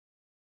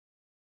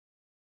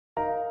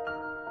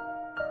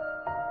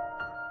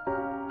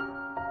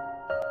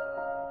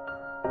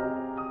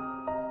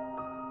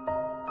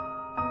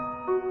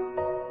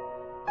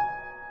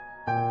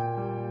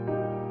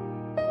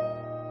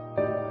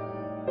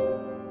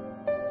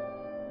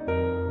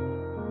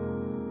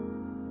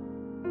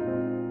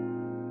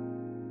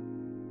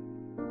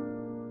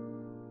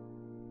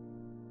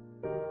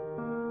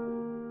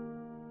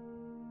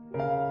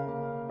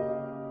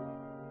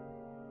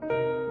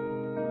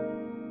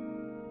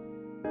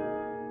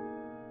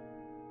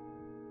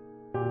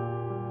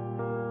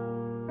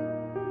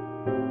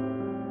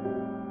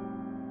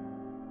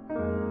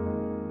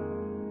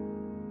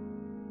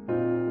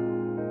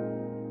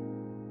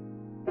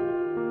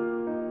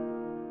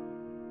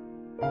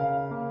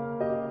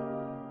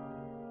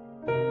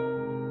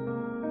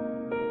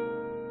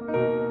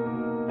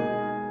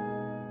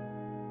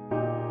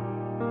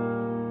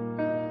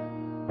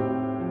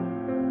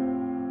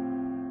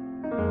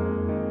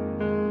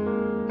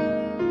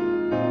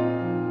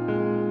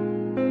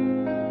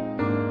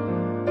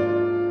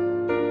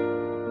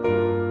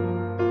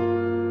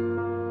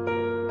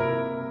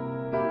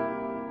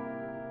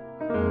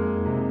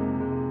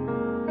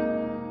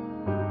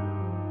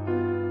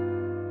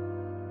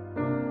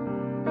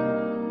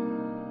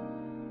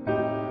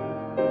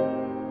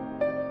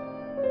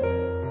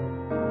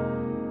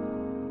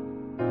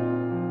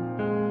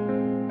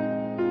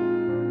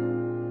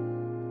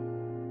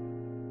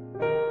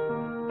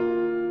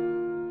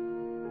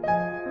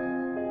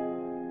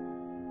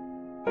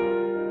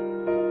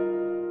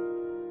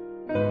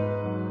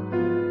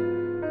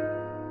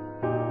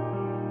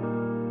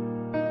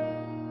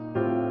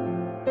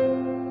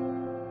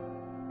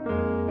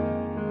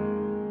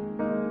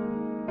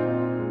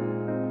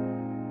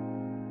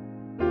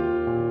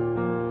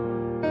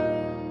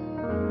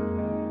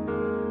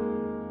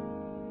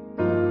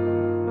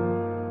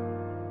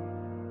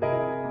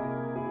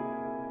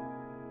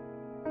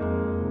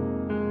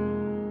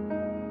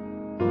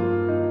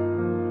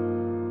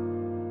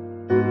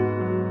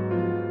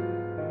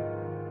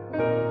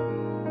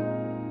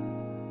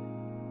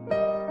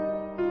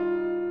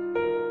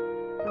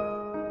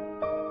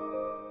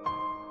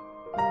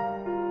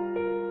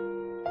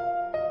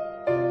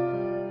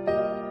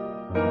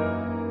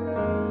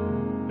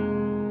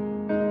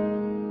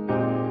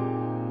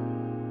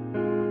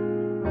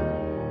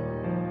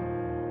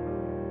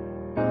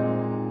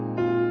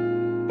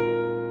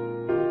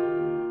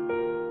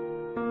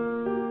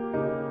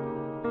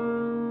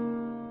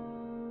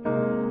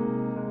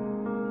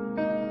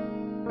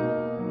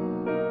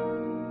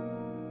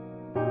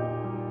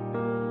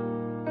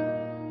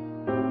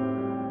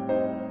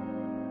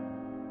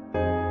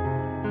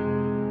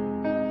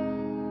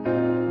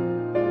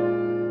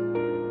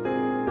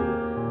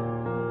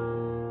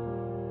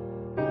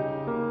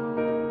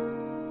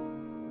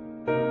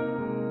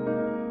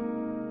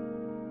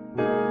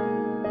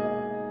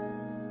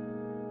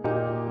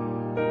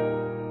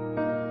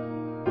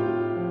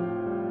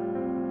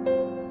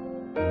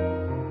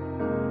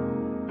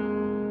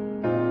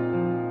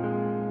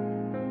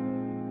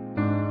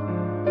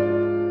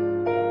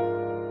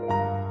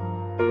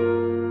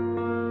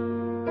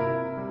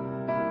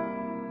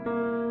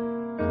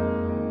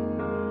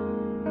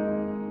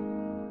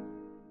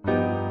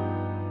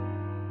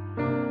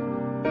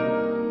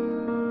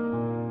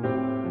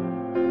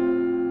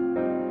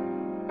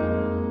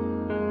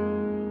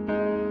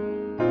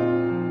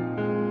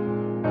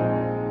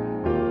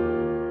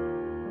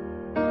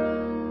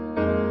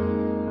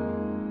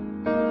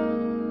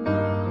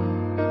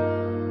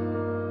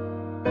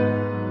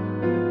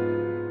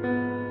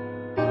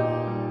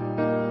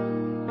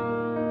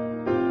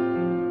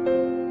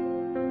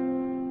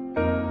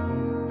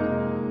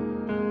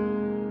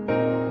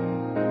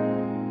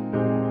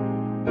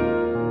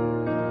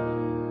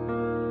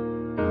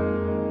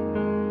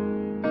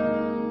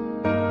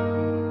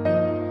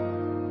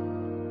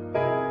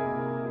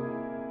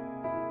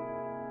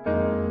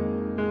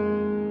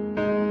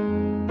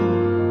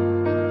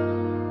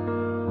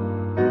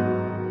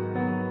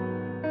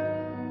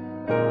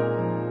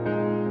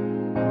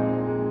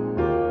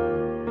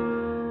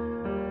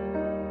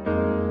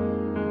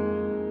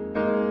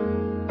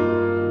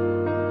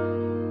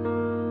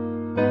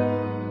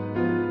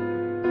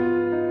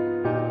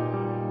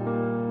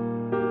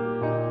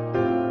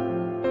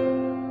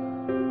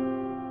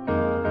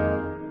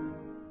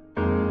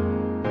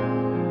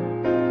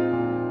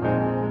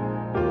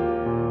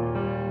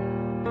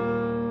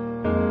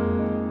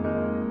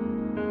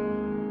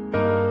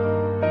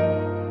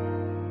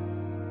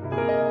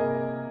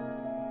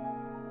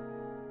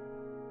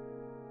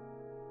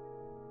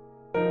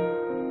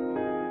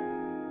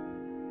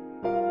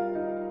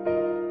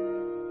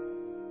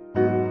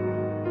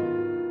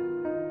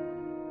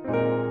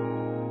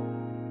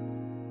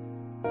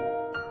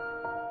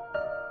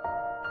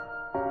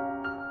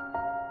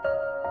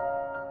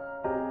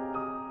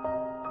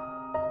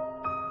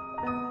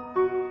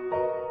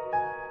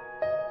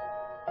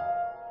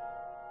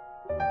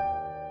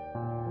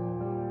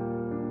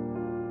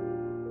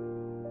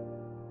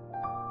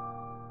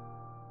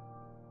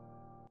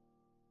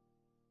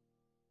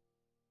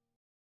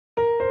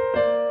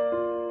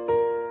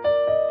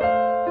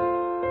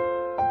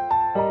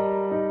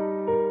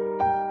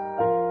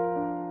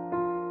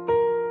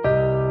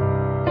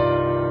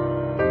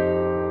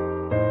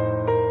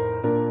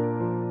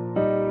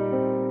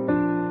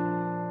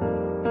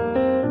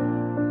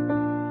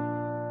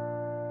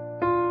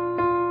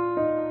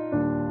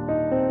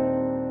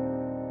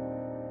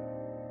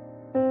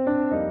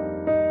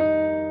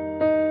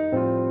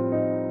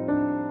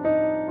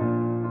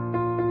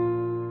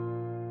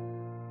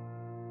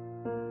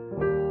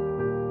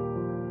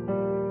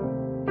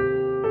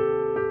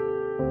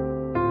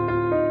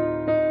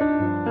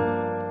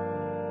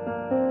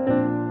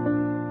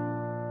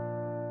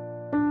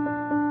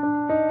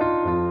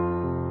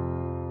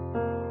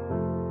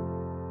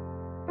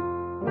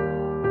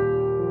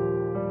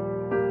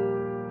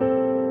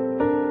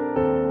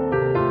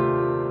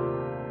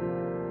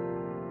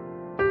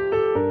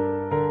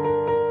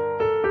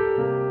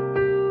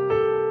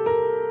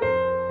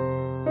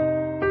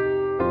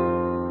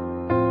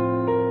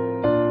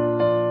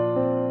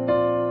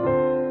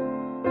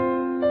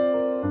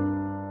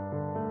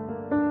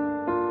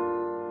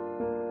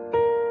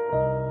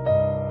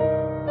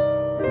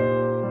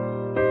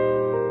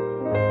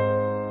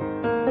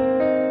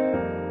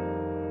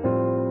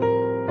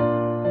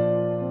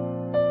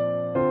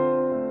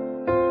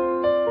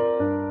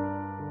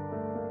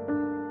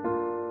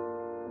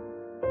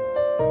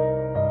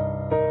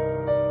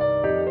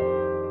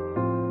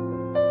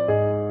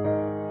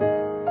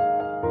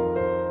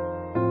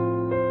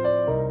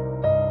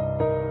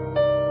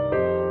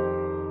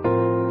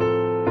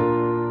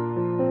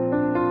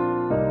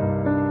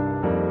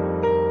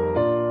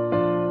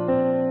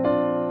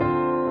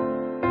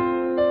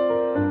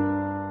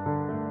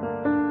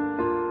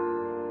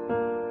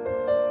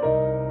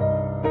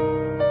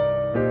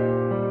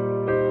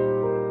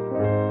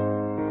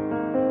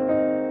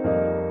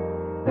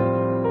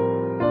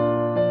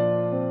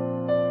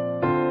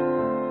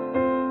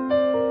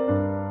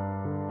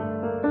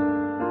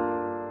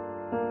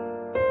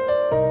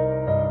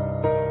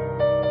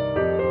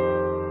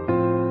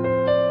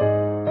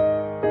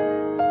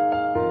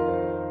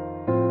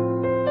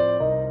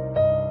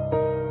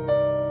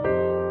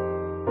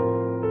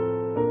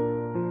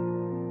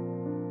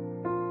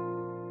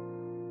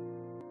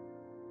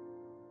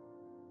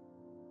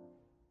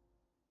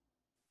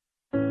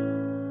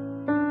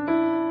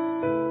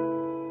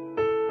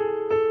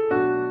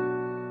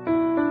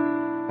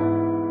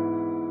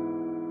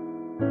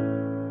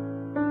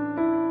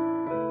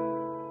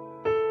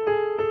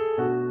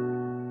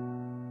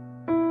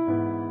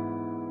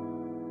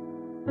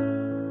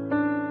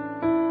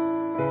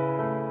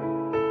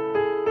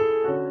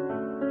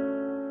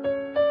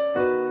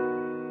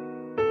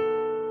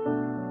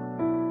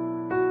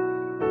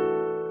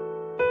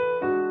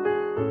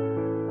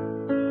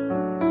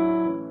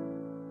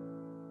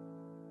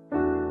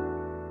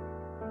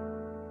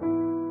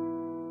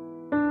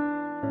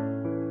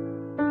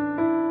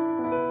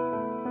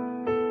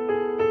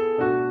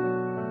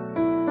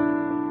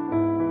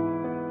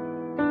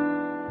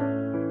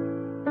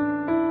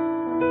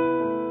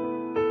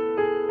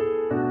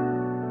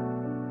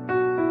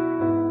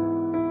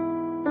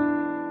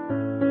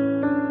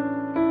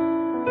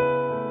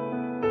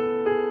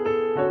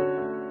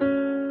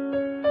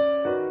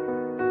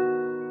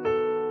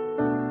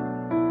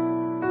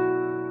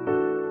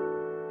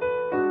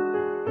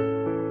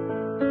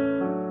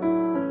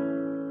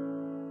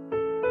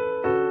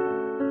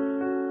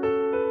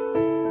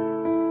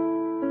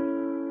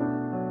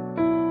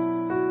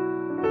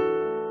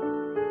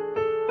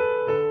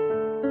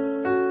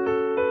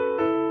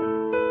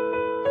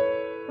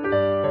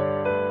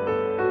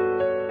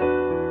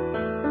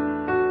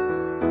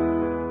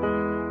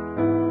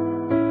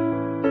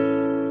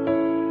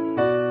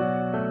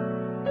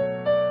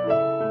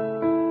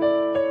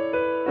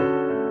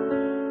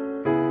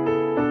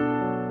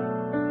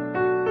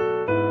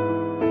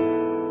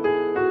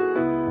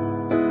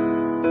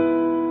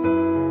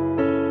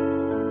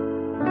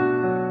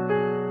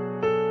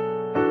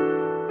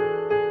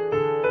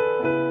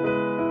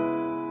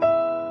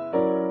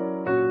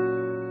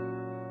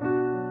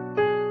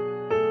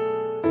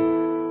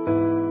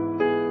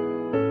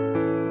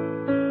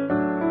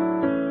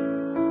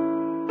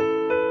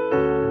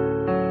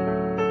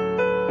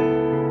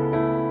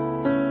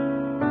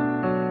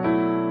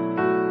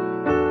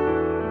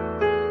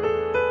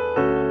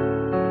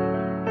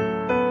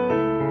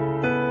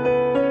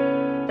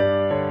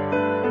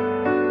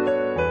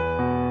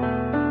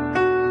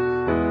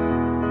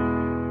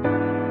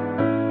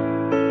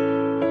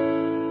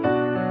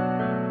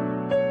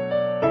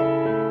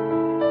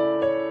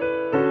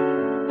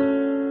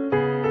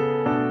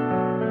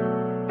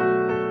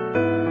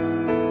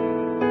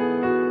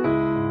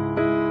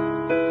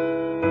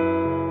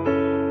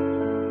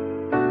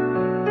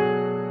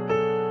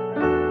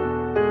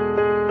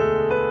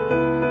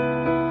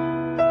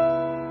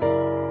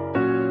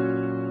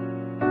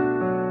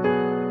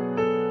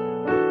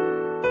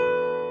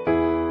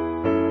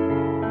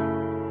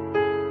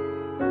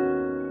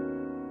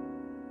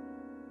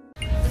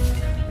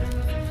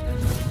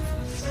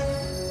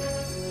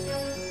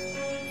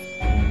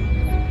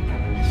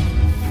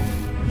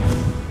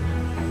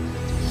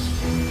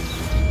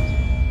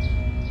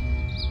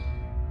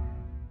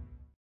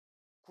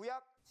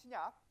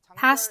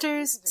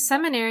Pastors,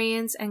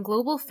 seminarians, and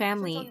global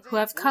family who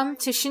have come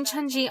to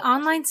Shincheonji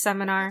online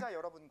seminar,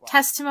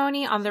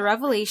 Testimony on the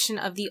Revelation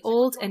of the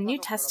Old and New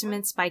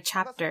Testaments by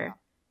Chapter.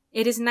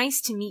 It is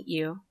nice to meet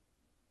you.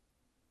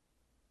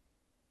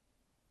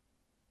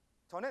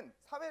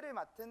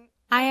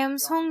 I am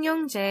Song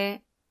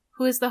Young-jae,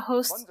 who is the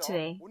host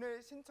today.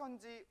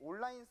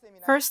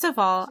 First of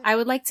all, I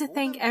would like to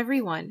thank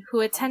everyone who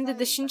attended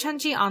the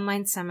Shincheonji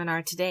online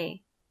seminar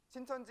today.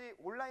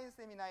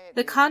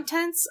 The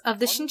contents of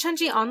the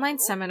Shincheonji online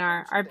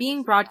seminar are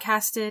being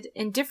broadcasted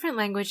in different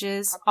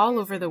languages all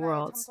over the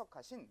world.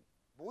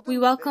 We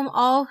welcome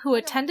all who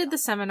attended the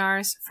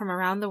seminars from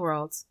around the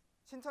world.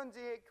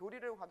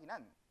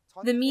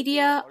 The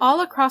media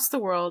all across the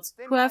world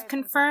who have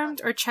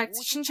confirmed or checked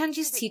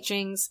Shincheonji's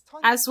teachings,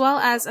 as well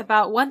as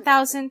about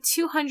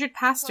 1,200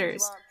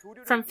 pastors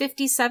from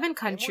 57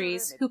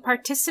 countries who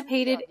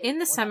participated in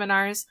the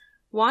seminars,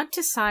 want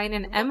to sign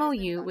an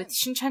MOU with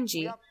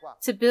Shincheonji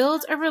to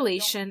build a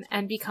relation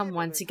and become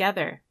one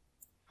together.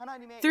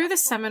 Through the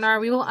seminar,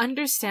 we will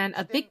understand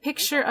a big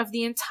picture of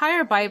the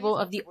entire Bible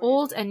of the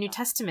Old and New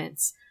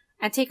Testaments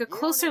and take a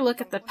closer look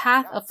at the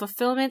path of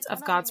fulfillment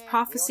of God's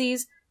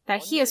prophecies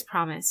that He has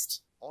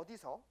promised.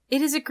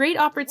 It is a great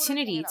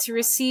opportunity to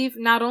receive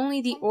not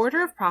only the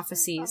order of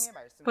prophecies,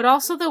 but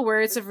also the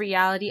words of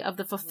reality of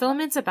the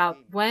fulfillment about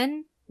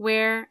when,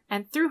 where,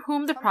 and through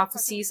whom the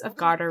prophecies of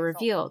God are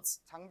revealed.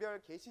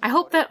 I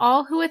hope that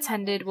all who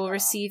attended will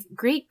receive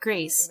great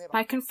grace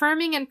by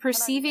confirming and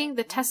perceiving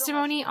the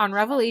testimony on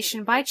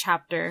Revelation by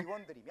chapter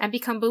and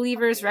become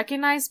believers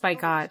recognized by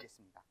God.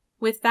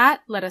 With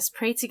that, let us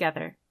pray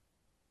together.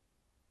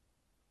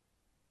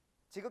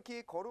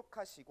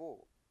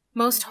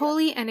 Most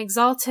holy and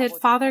exalted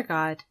Father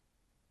God,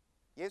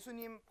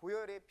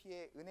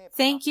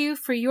 thank you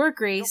for your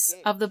grace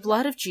of the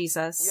blood of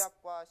Jesus,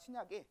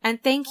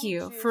 and thank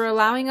you for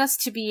allowing us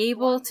to be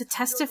able to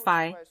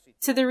testify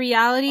to the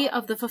reality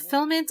of the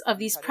fulfillment of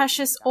these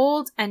precious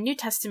Old and New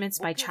Testaments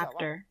by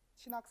chapter.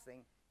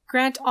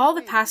 Grant all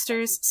the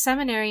pastors,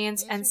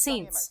 seminarians, and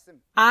saints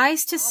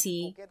eyes to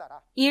see,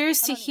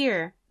 ears to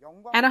hear,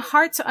 and a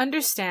heart to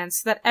understand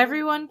so that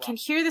everyone can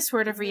hear this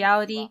word of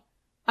reality,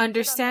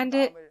 understand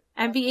it,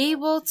 and be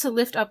able to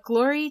lift up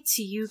glory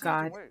to you,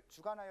 God.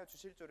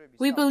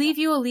 We believe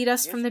you will lead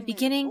us from the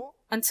beginning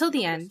until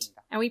the end,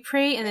 and we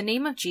pray in the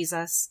name of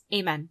Jesus.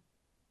 Amen.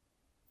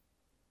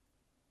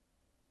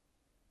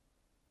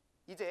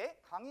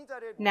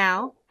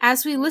 Now,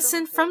 as we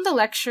listen from the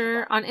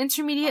lecture on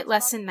Intermediate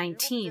Lesson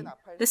 19,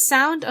 the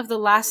sound of the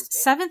last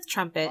seventh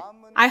trumpet,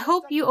 I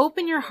hope you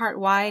open your heart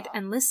wide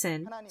and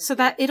listen so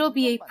that it'll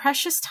be a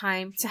precious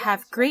time to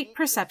have great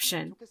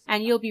perception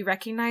and you'll be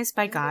recognized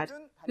by God.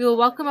 We will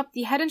welcome up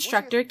the head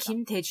instructor,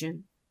 Kim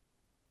Tae-jun.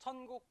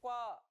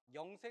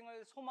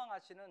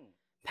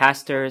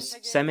 Pastors,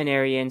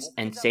 seminarians,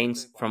 and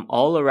saints from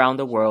all around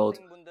the world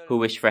who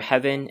wish for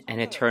heaven and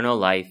eternal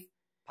life,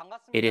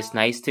 it is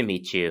nice to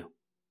meet you.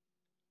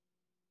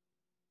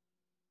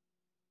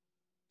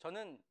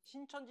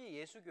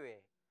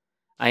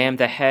 I am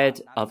the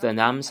head of the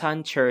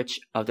Namsan Church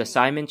of the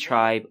Simon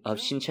Tribe of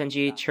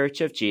Shincheonji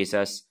Church of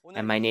Jesus,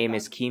 and my name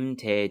is Kim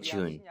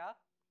Tae-jun.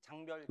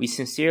 We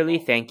sincerely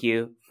thank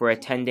you for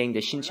attending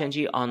the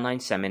Shincheonji online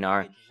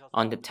seminar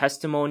on the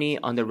testimony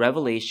on the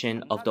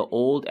revelation of the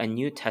Old and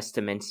New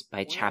Testaments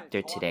by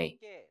chapter today.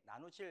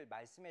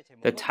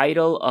 The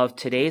title of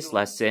today's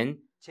lesson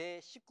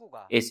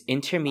is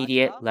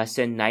Intermediate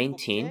Lesson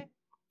 19,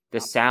 The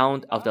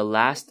Sound of the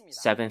Last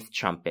Seventh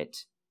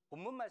Trumpet.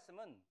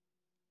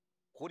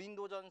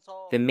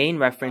 The main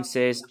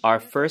references are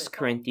 1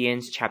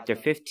 Corinthians chapter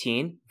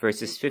 15,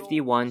 verses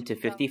 51 to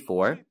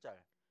 54,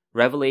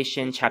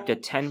 Revelation chapter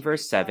 10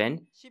 verse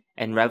 7,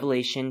 and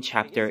Revelation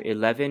chapter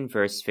 11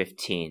 verse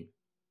 15.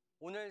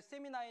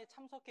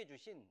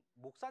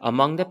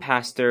 Among the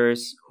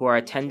pastors who are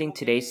attending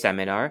today's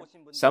seminar,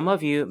 some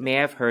of you may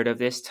have heard of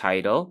this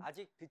title,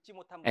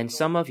 and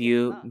some of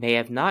you may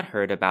have not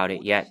heard about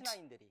it yet.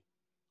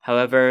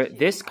 However,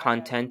 this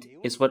content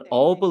is what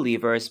all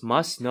believers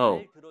must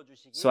know,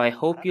 so I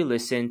hope you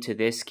listen to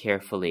this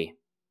carefully.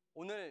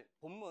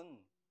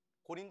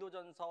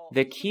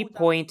 The key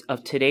point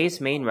of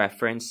today's main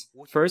reference,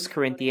 1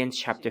 Corinthians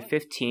chapter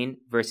 15,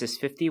 verses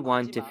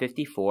 51 to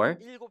 54,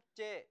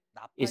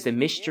 is the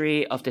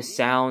mystery of the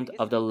sound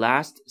of the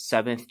last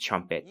seventh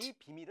trumpet.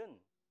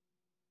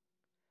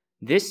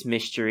 This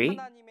mystery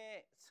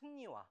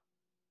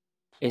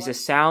is the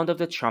sound of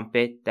the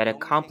trumpet that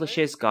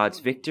accomplishes God's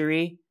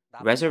victory,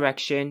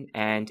 resurrection,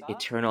 and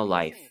eternal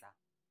life.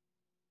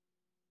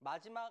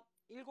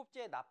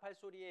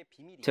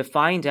 To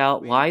find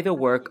out why the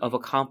work of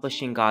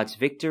accomplishing God's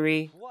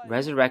victory,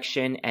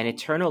 resurrection, and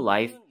eternal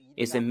life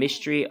is the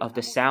mystery of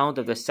the sound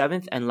of the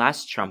seventh and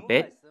last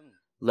trumpet,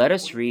 let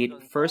us read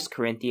 1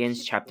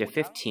 Corinthians chapter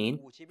 15,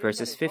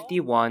 verses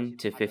 51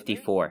 to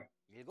 54.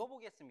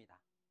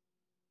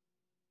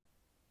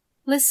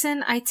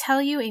 Listen, I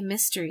tell you a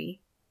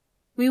mystery.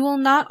 We will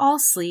not all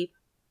sleep,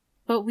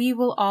 but we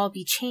will all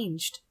be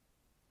changed.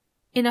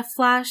 In a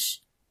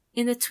flash,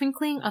 in the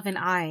twinkling of an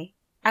eye,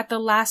 at the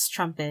last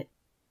trumpet.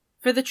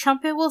 For the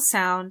trumpet will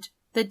sound,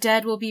 the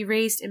dead will be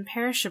raised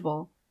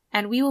imperishable,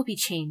 and we will be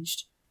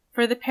changed.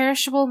 For the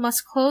perishable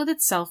must clothe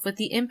itself with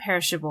the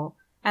imperishable,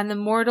 and the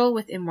mortal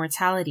with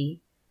immortality.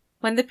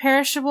 When the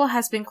perishable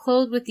has been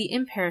clothed with the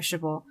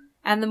imperishable,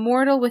 and the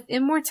mortal with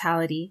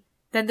immortality,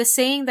 then the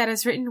saying that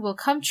is written will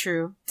come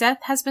true, death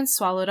has been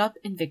swallowed up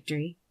in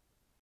victory.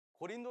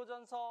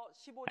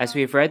 As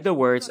we've read the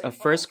words of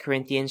 1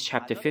 Corinthians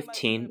chapter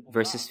 15,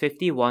 verses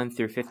 51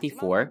 through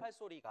 54,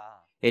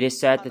 it is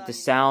said that the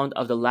sound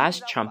of the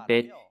last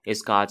trumpet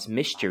is God's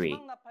mystery,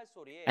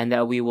 and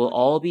that we will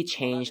all be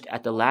changed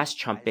at the last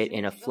trumpet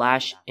in a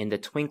flash in the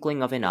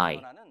twinkling of an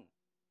eye.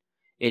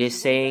 It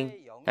is saying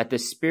that the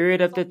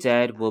spirit of the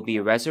dead will be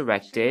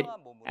resurrected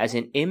as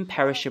an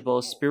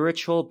imperishable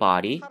spiritual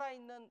body,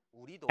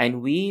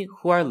 and we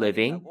who are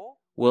living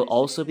will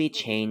also be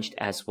changed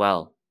as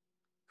well.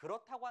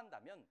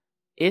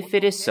 If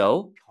it is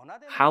so,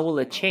 how will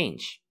it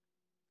change?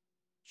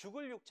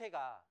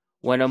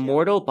 When a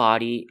mortal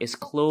body is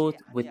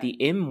clothed with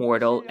the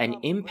immortal and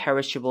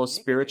imperishable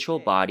spiritual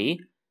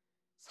body,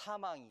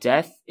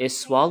 death is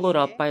swallowed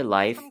up by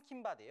life,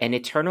 and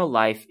eternal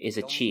life is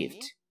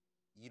achieved.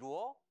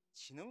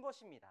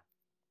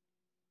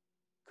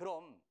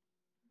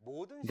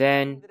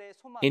 Then,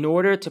 in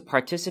order to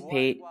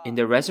participate in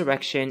the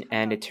resurrection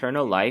and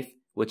eternal life,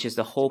 which is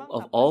the hope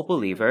of all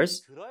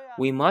believers,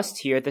 we must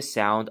hear the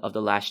sound of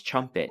the last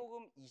trumpet.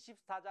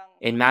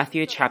 In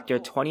Matthew chapter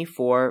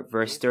 24,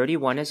 verse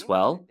 31 as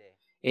well,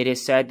 it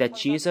is said that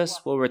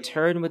Jesus will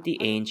return with the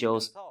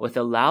angels with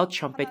a loud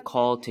trumpet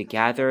call to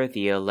gather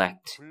the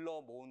elect.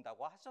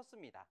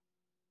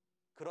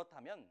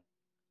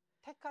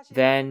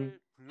 Then,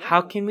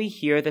 how can we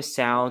hear the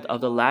sound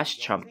of the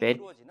last trumpet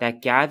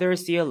that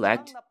gathers the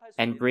elect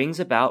and brings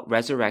about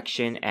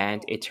resurrection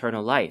and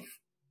eternal life?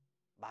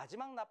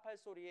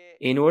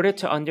 In order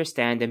to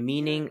understand the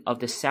meaning of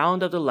the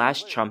sound of the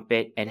last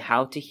trumpet and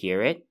how to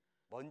hear it,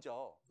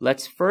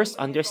 let's first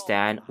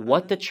understand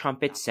what the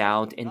trumpet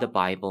sound in the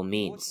Bible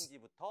means.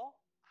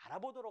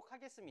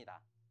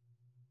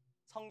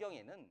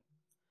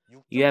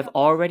 You have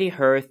already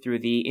heard through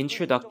the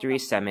introductory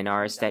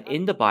seminars that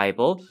in the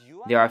Bible,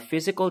 there are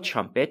physical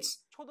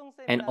trumpets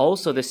and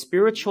also the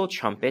spiritual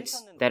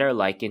trumpets that are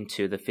likened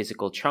to the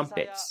physical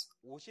trumpets.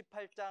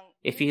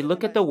 If you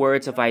look at the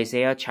words of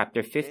Isaiah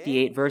chapter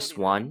 58 verse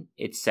 1,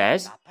 it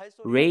says,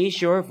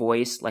 "Raise your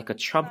voice like a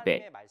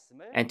trumpet,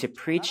 and to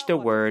preach the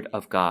word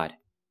of God."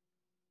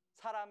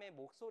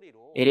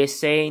 It is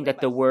saying that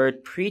the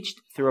word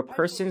preached through a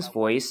person's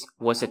voice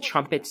was a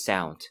trumpet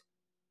sound.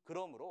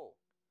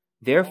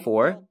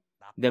 Therefore,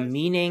 the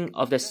meaning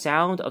of the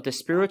sound of the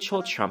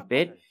spiritual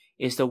trumpet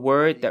is the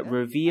word that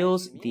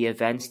reveals the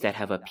events that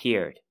have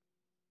appeared.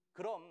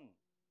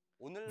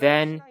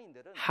 Then,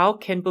 how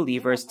can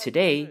believers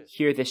today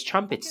hear this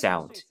trumpet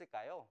sound?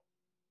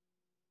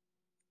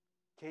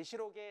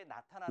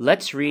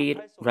 Let's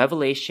read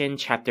Revelation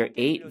chapter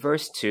 8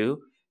 verse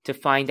 2 to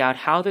find out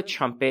how the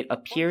trumpet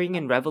appearing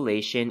in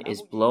Revelation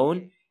is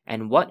blown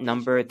and what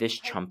number this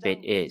trumpet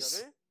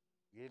is.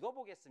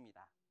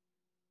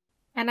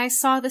 And I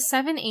saw the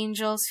 7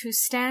 angels who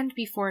stand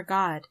before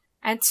God,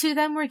 and to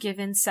them were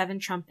given 7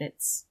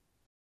 trumpets.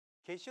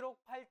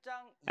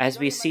 As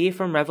we see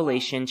from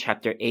Revelation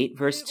chapter 8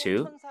 verse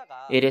 2,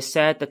 it is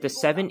said that the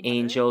 7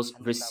 angels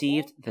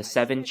received the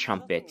 7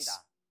 trumpets.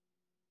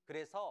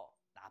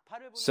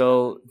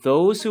 So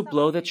those who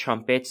blow the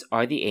trumpets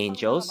are the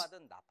angels,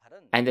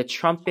 and the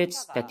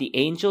trumpets that the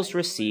angels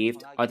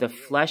received are the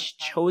flesh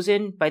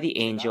chosen by the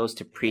angels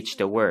to preach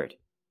the word.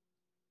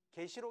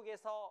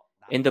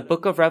 In the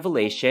book of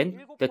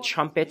Revelation, the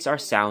trumpets are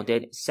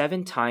sounded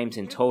 7 times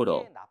in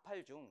total.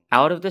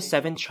 Out of the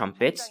 7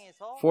 trumpets,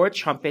 4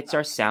 trumpets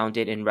are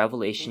sounded in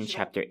Revelation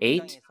chapter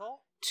 8,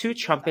 2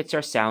 trumpets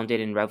are sounded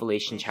in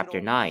Revelation chapter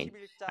 9,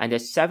 and the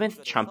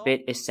 7th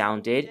trumpet is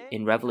sounded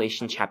in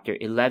Revelation chapter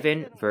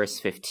 11, verse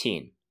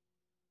 15.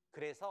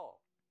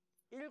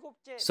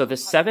 So the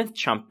 7th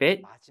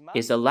trumpet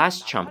is the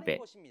last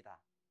trumpet.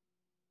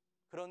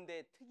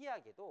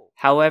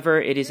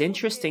 However, it is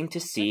interesting to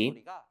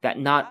see that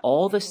not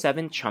all the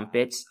 7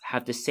 trumpets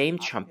have the same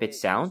trumpet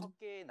sound,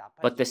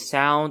 but the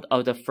sound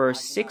of the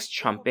first 6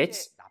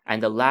 trumpets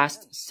and the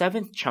last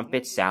 7th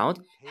trumpet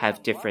sound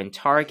have different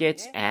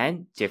targets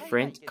and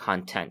different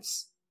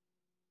contents.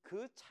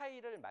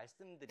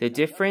 The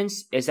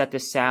difference is that the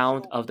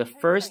sound of the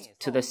 1st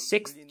to the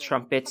 6th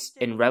trumpets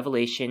in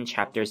Revelation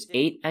chapters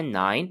 8 and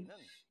 9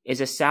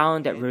 is a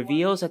sound that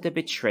reveals that the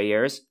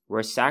betrayers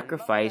were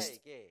sacrificed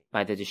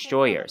by the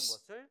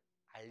destroyers.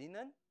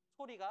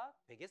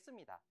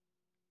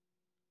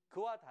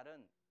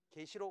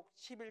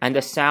 And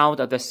the sound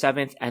of the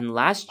 7th and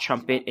last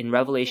trumpet in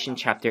Revelation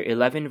chapter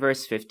 11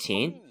 verse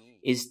 15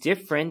 is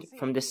different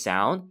from the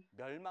sound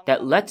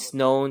that lets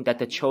known that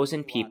the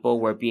chosen people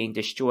were being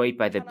destroyed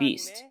by the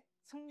beast.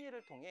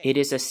 It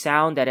is a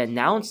sound that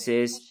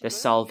announces the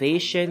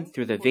salvation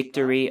through the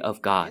victory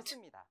of God.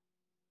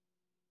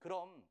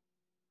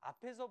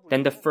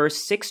 then the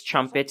first 6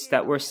 trumpets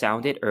that were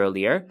sounded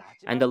earlier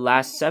and the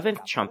last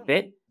 7th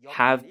trumpet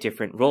have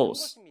different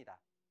roles.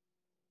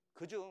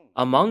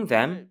 Among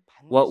them,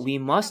 what we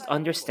must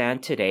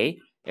understand today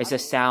is the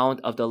sound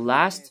of the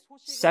last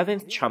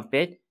 7th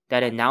trumpet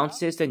that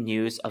announces the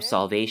news of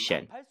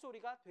salvation.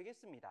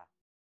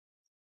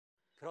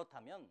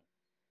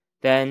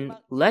 Then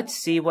let's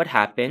see what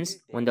happens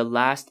when the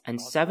last and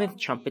 7th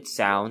trumpet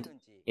sound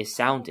is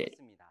sounded.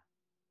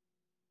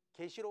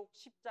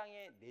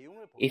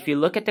 If you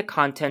look at the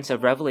contents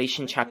of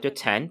Revelation chapter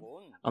 10,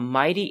 a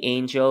mighty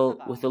angel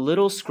with a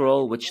little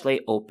scroll which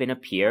lay open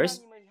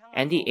appears,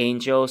 and the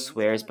angel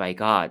swears by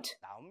God.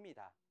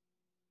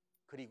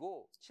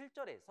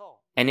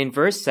 And in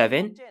verse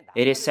 7,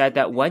 it is said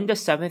that when the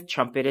 7th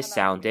trumpet is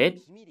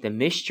sounded, the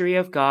mystery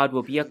of God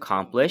will be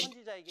accomplished,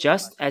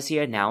 just as he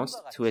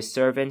announced to his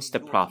servants the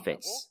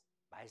prophets.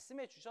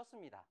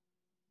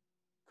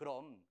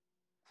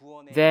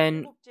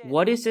 Then,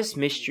 what is this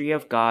mystery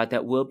of God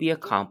that will be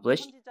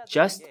accomplished,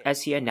 just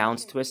as he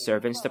announced to his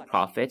servants the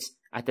prophets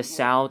at the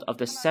sound of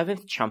the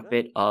 7th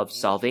trumpet of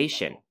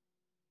salvation?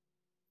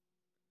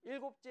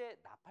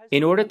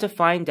 In order to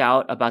find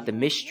out about the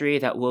mystery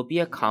that will be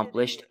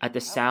accomplished at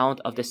the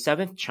sound of the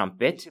 7th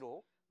trumpet,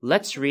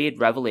 let's read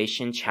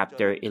Revelation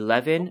chapter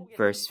 11,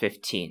 verse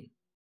 15.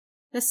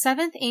 The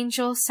 7th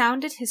angel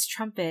sounded his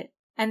trumpet,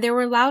 and there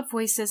were loud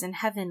voices in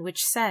heaven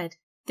which said,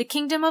 "The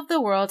kingdom of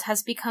the world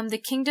has become the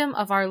kingdom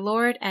of our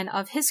Lord and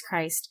of his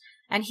Christ,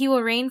 and he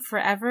will reign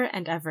forever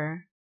and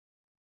ever."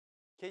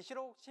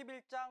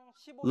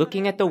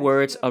 Looking at the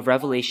words of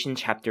Revelation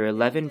chapter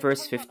 11,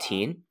 verse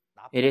 15,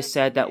 it is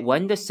said that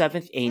when the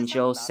 7th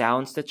angel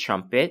sounds the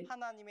trumpet,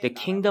 the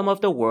kingdom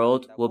of the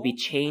world will be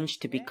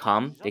changed to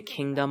become the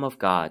kingdom of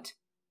God.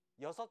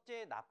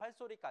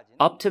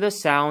 Up to the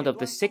sound of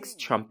the 6th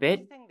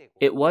trumpet,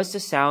 it was the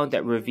sound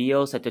that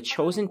reveals that the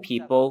chosen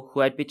people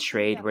who had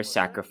betrayed were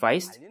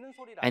sacrificed,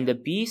 and the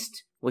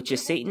beast, which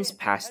is Satan's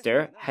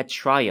pastor, had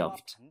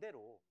triumphed.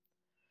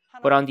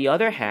 But on the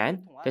other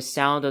hand, the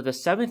sound of the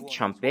 7th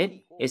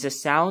trumpet is a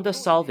sound of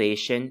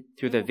salvation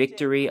through the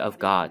victory of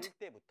God.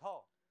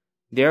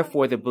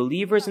 Therefore, the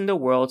believers in the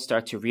world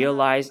start to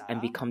realize and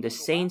become the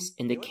saints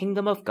in the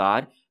kingdom of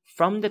God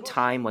from the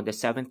time when the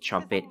 7th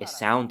trumpet is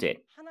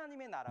sounded.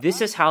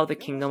 This is how the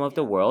kingdom of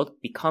the world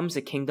becomes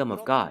the kingdom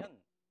of God.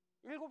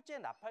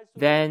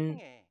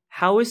 Then,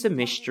 how is the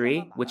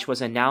mystery which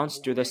was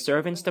announced through the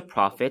servants the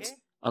prophets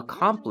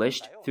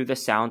accomplished through the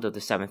sound of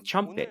the 7th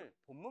trumpet?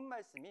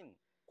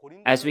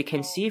 As we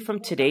can see from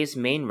today's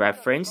main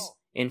reference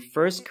in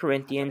 1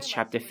 Corinthians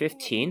chapter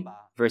 15,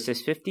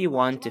 verses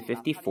 51 to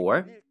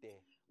 54,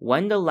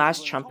 when the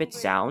last trumpet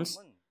sounds,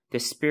 the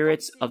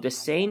spirits of the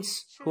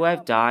saints who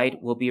have died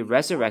will be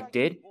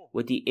resurrected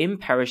with the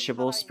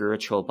imperishable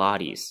spiritual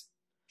bodies,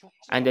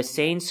 and the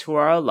saints who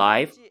are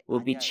alive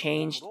will be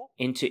changed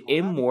into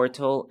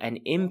immortal and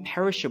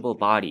imperishable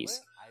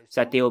bodies,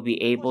 so that they will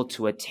be able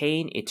to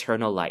attain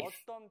eternal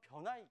life.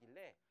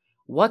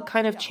 What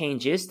kind of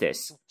change is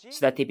this, so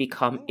that they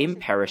become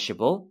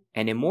imperishable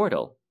and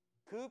immortal?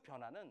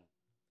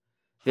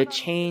 The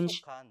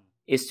change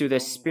is through the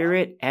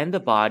spirit and the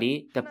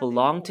body that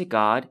belong to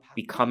God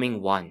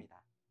becoming one.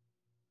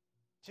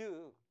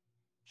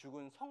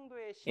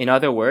 In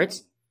other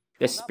words,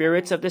 the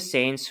spirits of the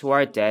saints who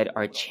are dead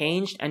are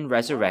changed and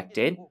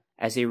resurrected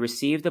as they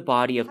receive the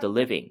body of the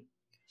living,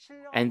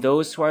 and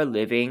those who are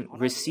living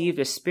receive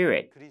the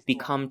spirit,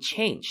 become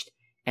changed,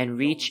 and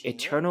reach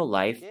eternal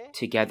life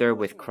together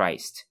with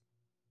Christ.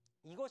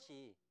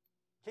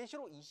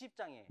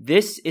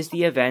 This is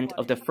the event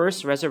of the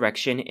first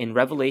resurrection in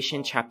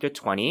Revelation chapter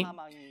 20,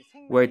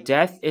 where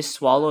death is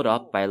swallowed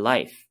up by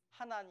life.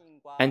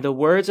 And the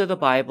words of the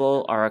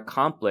Bible are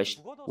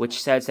accomplished,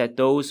 which says that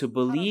those who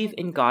believe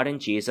in God and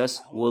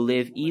Jesus will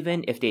live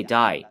even if they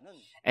die,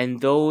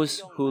 and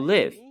those who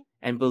live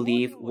and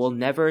believe will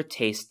never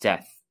taste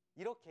death.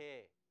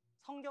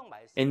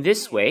 In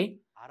this way,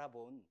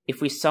 if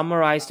we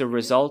summarize the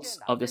results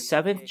of the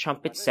 7th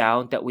trumpet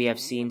sound that we have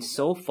seen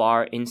so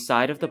far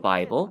inside of the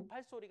Bible,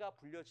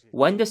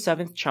 when the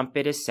 7th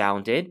trumpet is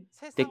sounded,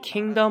 the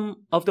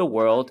kingdom of the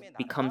world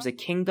becomes a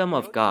kingdom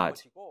of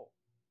God.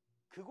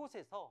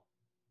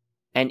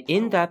 And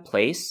in that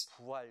place,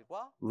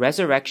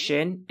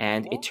 resurrection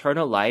and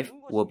eternal life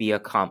will be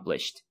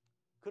accomplished.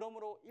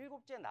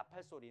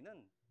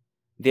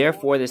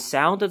 Therefore, the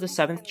sound of the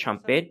 7th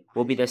trumpet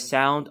will be the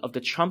sound of the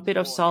trumpet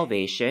of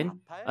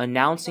salvation,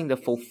 announcing the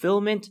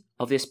fulfillment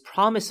of this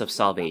promise of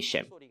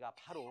salvation.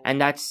 And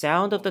that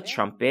sound of the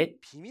trumpet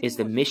is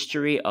the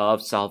mystery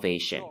of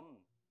salvation.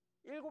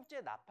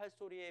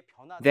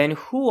 Then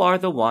who are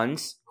the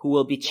ones who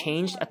will be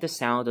changed at the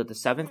sound of the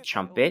 7th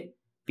trumpet,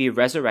 be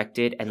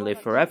resurrected, and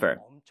live forever?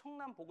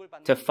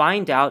 To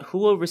find out who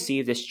will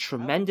receive this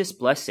tremendous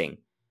blessing,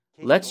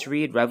 let's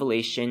read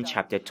Revelation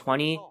chapter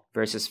 20,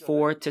 verses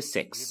 4 to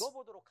 6.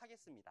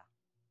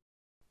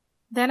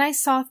 Then I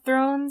saw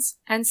thrones,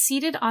 and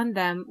seated on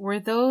them were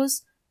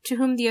those to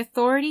whom the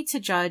authority to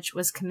judge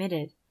was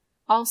committed.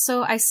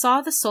 Also I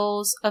saw the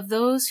souls of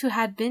those who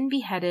had been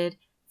beheaded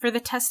for the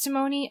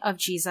testimony of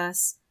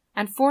Jesus,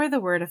 and for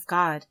the word of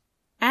God,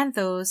 and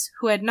those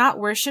who had not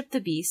worshipped the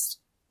beast,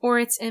 or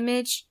its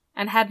image,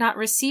 and had not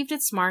received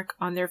its mark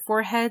on their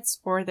foreheads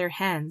or their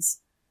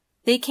hands.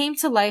 They came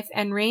to life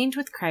and reigned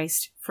with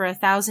Christ for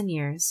 1,000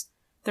 years.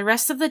 The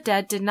rest of the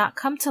dead did not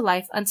come to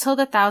life until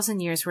the 1,000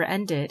 years were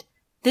ended.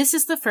 This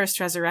is the first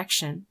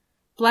resurrection.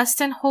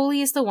 Blessed and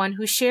holy is the one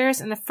who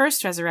shares in the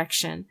first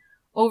resurrection.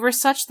 Over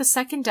such the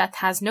second death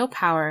has no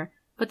power,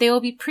 but they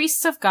will be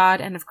priests of God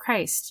and of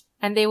Christ,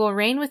 and they will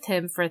reign with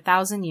him for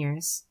 1,000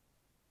 years.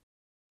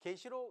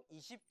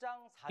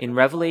 In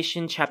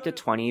Revelation chapter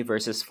 20,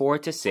 verses 4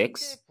 to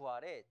 6,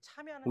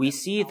 we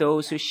see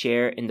those who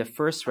share in the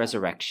first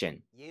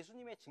resurrection.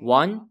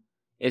 One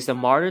is the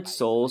martyred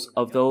souls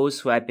of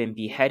those who had been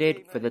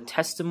beheaded for the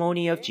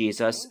testimony of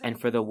Jesus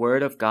and for the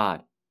word of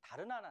God.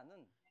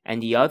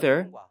 And the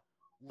other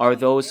are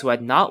those who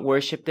had not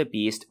worshipped the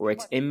beast or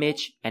its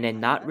image and had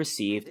not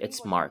received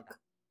its mark.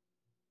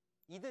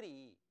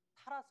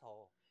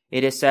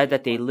 It is said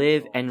that they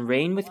live and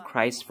reign with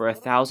Christ for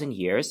 1,000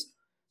 years,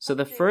 so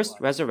the first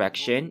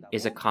resurrection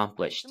is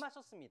accomplished.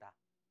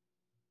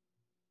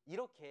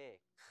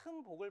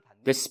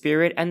 The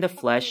spirit and the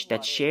flesh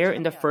that share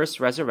in the first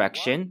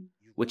resurrection,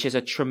 which is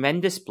a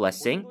tremendous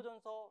blessing,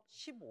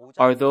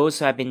 are those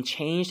who have been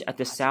changed at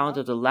the sound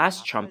of the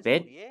last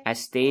trumpet, as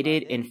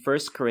stated in 1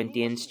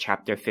 Corinthians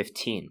chapter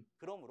 15.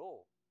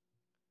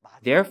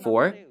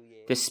 Therefore,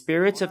 the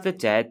spirits of the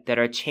dead that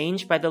are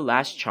changed by the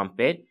last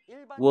trumpet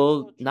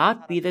will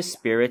not be the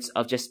spirits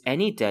of just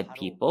any dead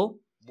people,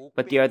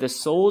 but they are the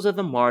souls of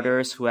the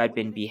martyrs who had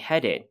been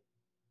beheaded.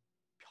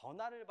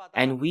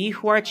 And we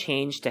who are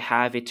changed to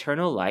have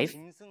eternal life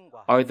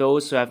are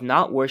those who have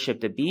not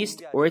worshipped the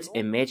beast or its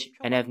image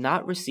and have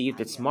not received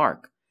its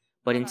mark,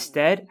 but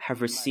instead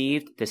have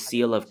received the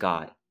seal of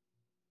God.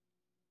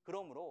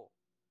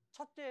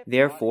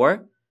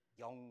 Therefore,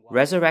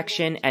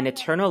 resurrection and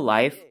eternal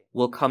life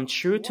will come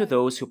true to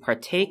those who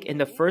partake in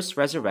the first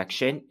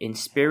resurrection in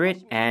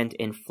spirit and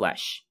in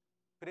flesh.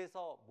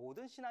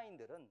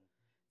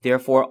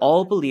 Therefore,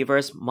 all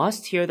believers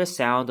must hear the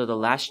sound of the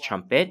last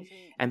trumpet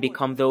and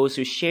become those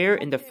who share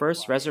in the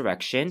first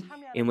resurrection,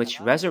 in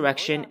which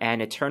resurrection and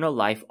eternal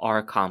life are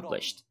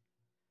accomplished.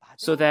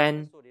 So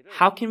then,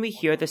 how can we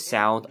hear the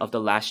sound of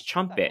the last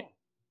trumpet?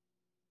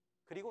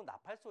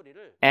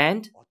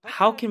 And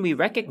how can we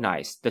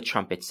recognize the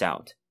trumpet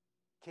sound?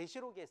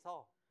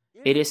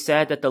 It is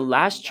said that the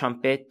last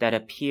trumpet that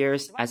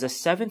appears as a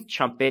seventh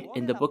trumpet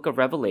in the book of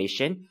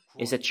Revelation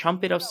is a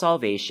trumpet of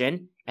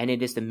salvation, and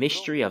it is the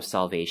mystery of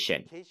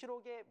salvation.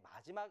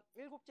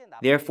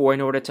 Therefore,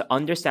 in order to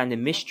understand the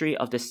mystery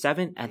of the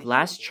seventh and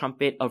last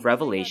trumpet of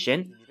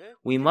Revelation,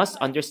 we must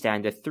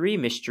understand the three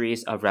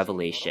mysteries of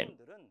Revelation.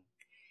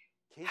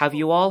 Have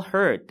you all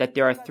heard that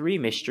there are three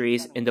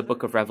mysteries in the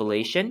book of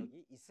Revelation?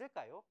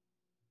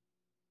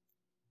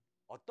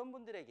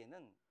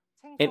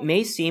 It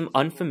may seem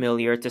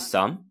unfamiliar to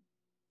some,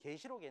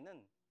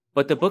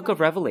 but the book of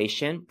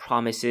Revelation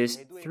promises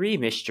three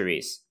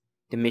mysteries: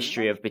 the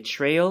mystery of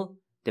betrayal,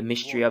 the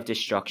mystery of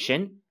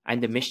destruction,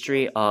 and the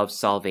mystery of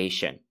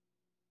salvation.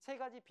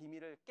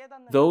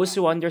 Those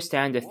who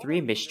understand the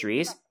three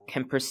mysteries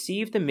can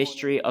perceive the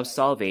mystery of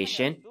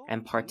salvation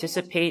and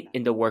participate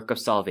in the work of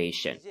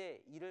salvation.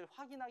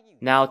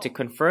 Now, to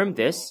confirm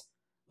this,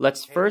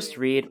 let's first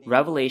read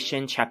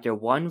Revelation chapter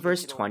 1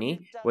 verse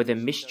 20, where the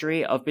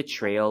mystery of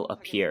betrayal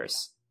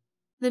appears.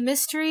 The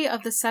mystery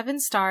of the 7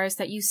 stars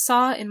that you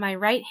saw in my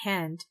right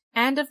hand,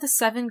 and of the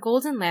 7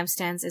 golden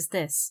lampstands is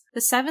this: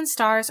 the 7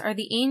 stars are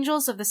the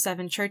angels of the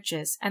 7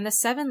 churches, and the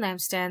 7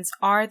 lampstands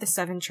are the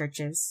 7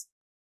 churches.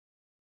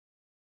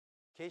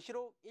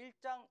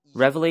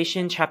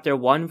 Revelation chapter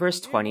 1 verse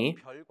 20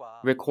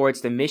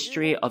 records the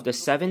mystery of the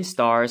 7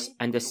 stars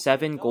and the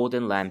 7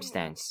 golden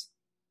lampstands.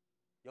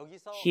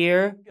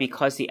 Here,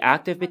 because the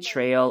act of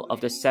betrayal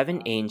of the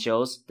 7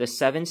 angels, the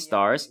 7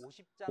 stars,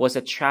 was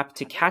a trap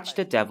to catch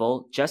the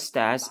devil, just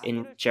as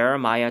in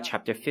Jeremiah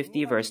chapter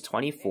 50 verse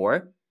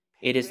 24,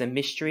 it is the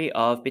mystery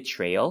of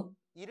betrayal.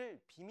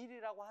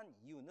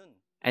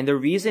 And the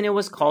reason it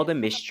was called a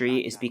mystery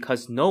is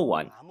because no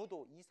one,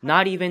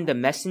 not even the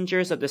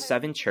messengers of the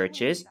 7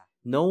 churches,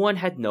 no one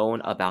had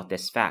known about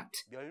this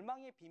fact.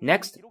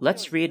 Next,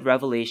 let's read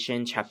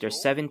Revelation chapter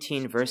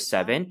 17 verse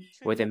 7,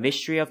 where the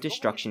mystery of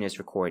destruction is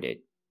recorded.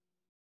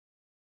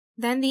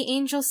 Then the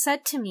angel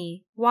said to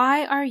me,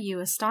 "Why are you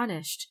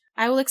astonished?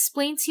 I will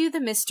explain to you the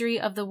mystery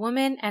of the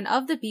woman and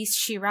of the beast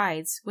she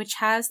rides, which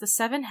has the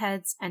 7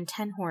 heads and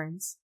 10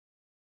 horns."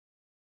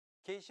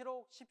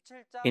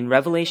 In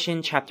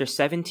Revelation chapter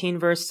 17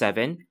 verse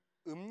 7,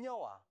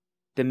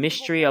 the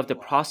mystery of the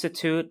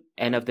prostitute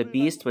and of the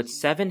beast with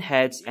 7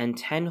 heads and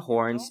 10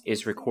 horns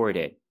is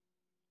recorded.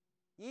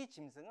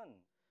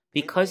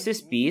 Because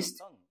this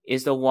beast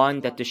is the one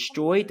that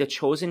destroyed the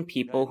chosen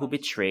people who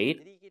betrayed,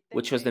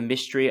 which was the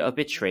mystery of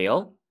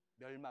betrayal,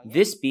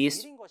 this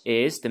beast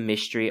is the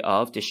mystery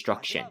of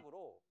destruction.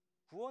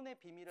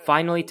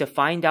 Finally, to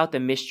find out the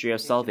mystery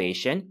of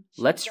salvation,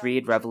 let's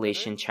read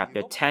Revelation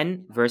chapter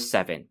 10, verse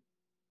 7.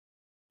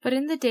 But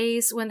in the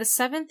days when the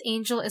seventh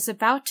angel is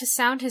about to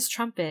sound his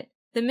trumpet,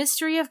 the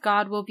mystery of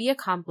God will be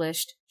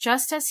accomplished,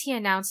 just as he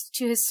announced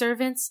to his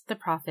servants, the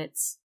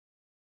prophets.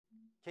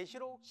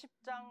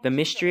 The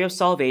mystery of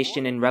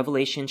salvation in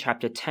Revelation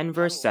chapter 10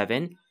 verse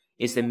 7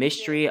 is the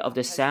mystery of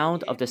the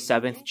sound of the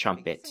seventh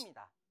trumpet.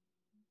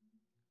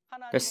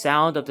 The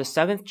sound of the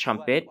seventh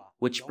trumpet,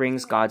 which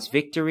brings God's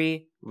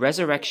victory,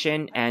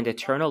 resurrection, and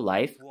eternal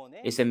life,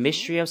 is the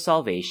mystery of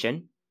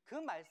salvation,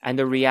 and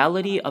the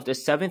reality of the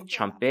seventh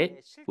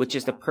trumpet, which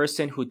is the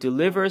person who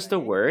delivers the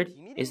word,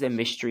 is the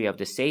mystery of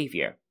the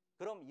Savior.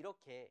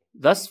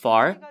 Thus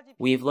far,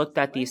 we've looked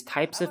at these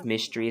types of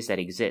mysteries that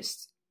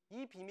exist.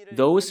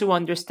 Those who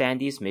understand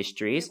these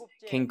mysteries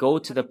can go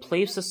to the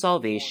place of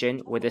salvation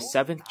where the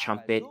seventh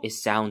trumpet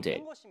is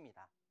sounded.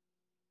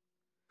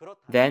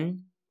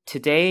 Then,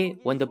 today,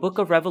 when the book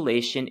of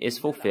Revelation is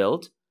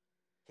fulfilled,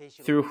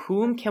 through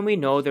whom can we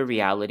know the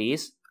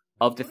realities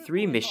of the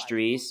three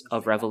mysteries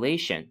of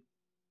Revelation?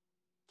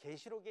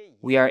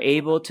 We are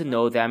able to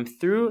know them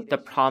through the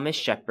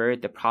promised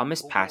shepherd, the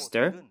promised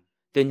pastor,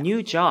 the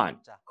new John,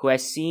 who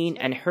has seen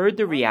and heard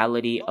the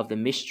reality of the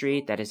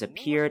mystery that has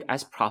appeared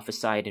as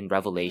prophesied in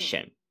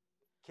Revelation.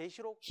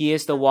 He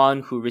is the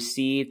one who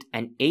received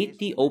and ate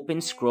the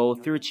open scroll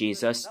through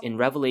Jesus in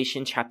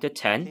Revelation chapter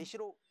 10,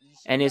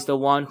 and is the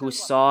one who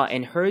saw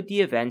and heard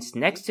the events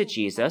next to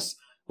Jesus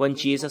when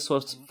Jesus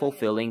was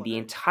fulfilling the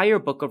entire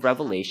book of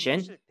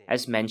Revelation,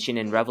 as mentioned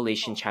in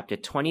Revelation chapter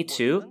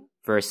 22,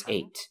 verse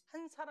 8.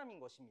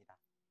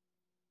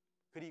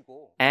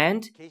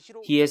 And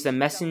he is the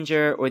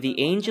messenger or the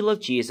angel of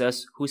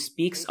Jesus who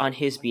speaks on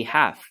his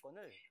behalf,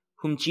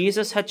 whom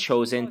Jesus had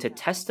chosen to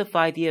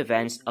testify the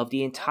events of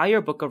the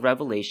entire book of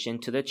Revelation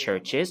to the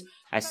churches,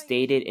 as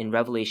stated in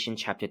Revelation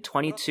chapter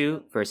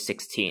 22, verse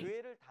 16.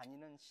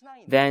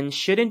 Then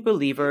shouldn't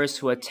believers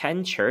who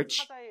attend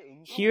church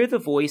hear the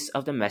voice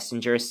of the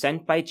messenger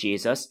sent by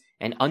Jesus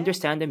and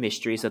understand the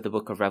mysteries of the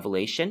book of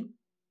Revelation?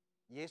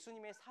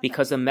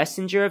 Because the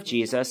messenger of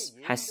Jesus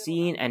has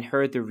seen and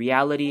heard the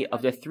reality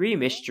of the three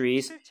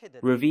mysteries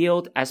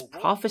revealed as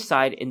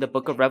prophesied in the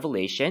book of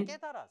Revelation,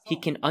 he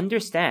can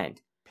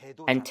understand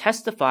and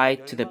testify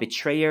to the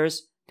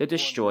betrayers, the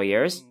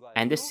destroyers,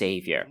 and the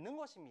Savior.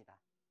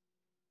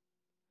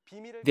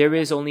 There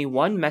is only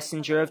one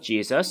messenger of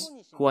Jesus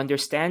who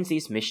understands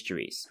these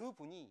mysteries,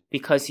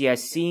 because he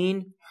has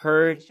seen,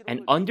 heard,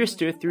 and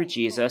understood through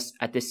Jesus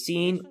at the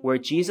scene where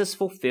Jesus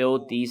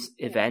fulfilled these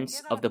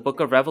events of the book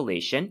of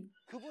Revelation.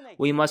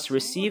 We must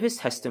receive his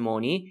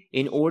testimony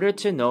in order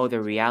to know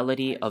the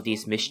reality of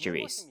these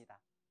mysteries.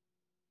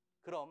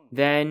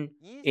 Then,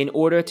 in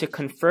order to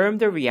confirm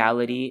the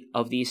reality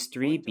of these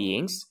three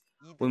beings,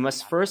 we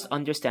must first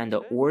understand the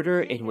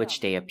order in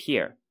which they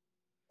appear.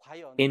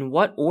 In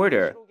what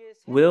order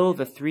will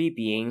the three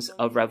beings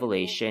of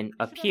Revelation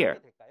appear?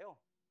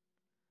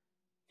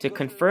 To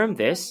confirm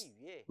this,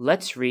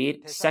 let's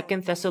read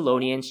 2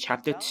 Thessalonians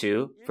chapter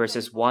 2,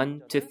 verses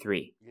 1 to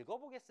 3.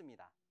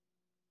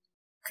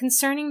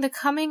 Concerning the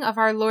coming of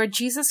our Lord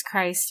Jesus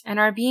Christ and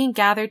our being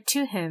gathered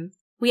to him,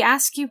 we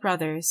ask you,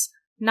 brothers,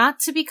 not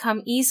to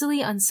become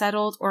easily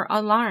unsettled or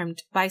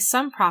alarmed by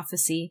some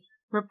prophecy,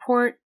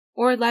 report,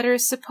 or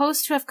letters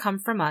supposed to have come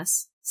from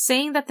us,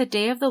 saying that the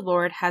day of the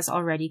Lord has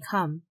already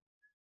come.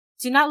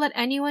 Do not let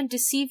anyone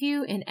deceive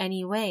you in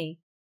any way,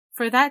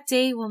 for that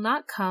day will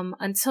not come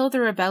until the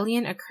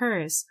rebellion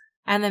occurs,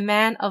 and the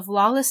man of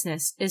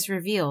lawlessness is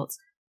revealed,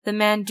 the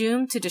man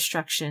doomed to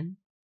destruction.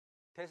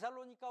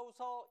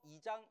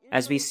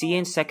 As we see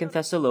in 2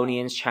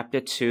 Thessalonians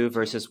chapter 2,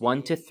 verses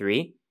 1 to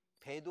 3,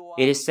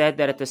 it is said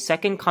that at the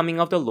second coming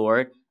of the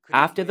Lord,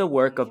 after the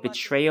work of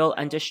betrayal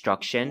and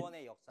destruction,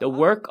 the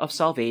work of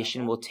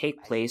salvation will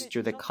take place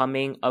through the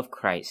coming of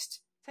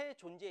Christ.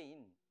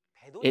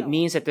 It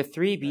means that the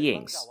three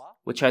beings,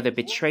 which are the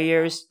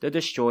betrayers, the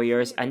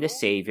destroyers, and the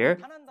Savior,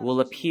 will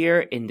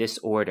appear in this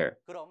order.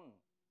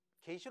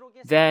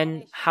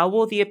 Then, how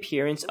will the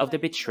appearance of the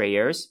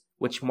betrayers,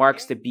 which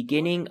marks the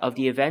beginning of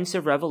the events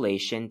of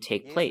Revelation,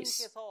 take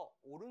place?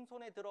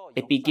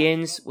 It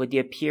begins with the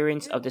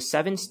appearance of the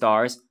 7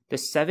 stars, the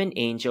 7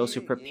 angels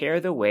who prepare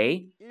the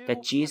way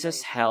that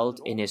Jesus held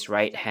in his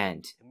right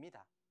hand.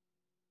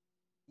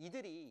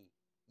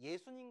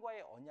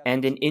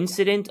 And an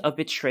incident of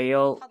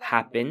betrayal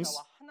happens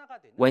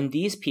when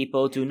these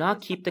people do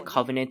not keep the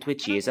covenant with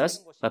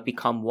Jesus, but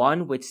become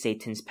one with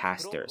Satan's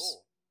pastors.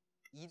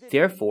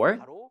 Therefore,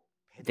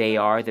 they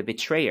are the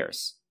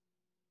betrayers.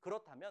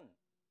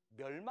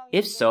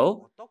 If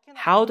so,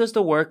 how does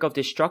the work of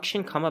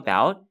destruction come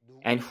about,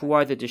 and who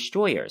are the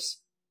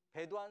destroyers?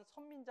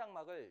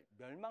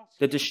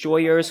 The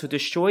destroyers who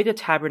destroy the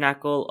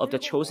tabernacle of the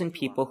chosen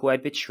people who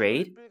had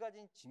betrayed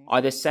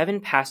are the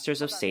 7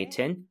 pastors of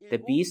Satan, the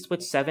beast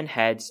with 7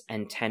 heads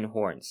and 10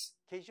 horns.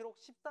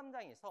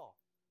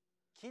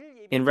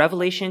 In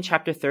Revelation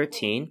chapter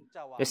 13,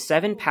 the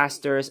 7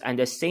 pastors and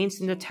the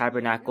saints in the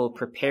tabernacle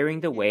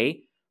preparing the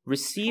way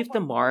received the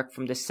mark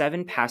from the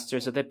 7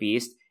 pastors of the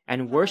beast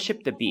and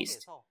worshiped the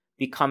beast,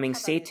 becoming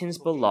Satan's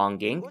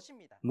belonging,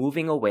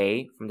 moving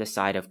away from the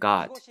side of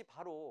God.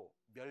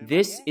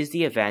 This is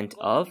the event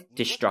of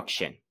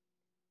destruction.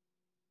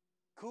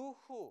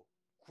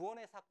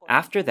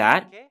 After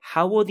that,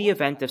 how will the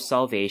event of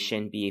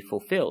salvation be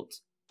fulfilled?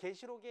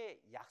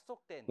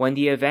 When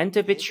the event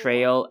of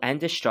betrayal and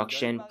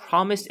destruction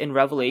promised in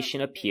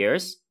Revelation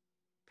appears,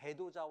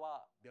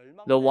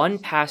 the one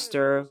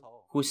pastor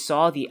who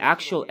saw the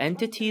actual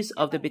entities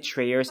of the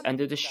betrayers and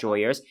the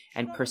destroyers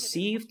and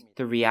perceived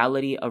the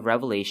reality of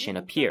Revelation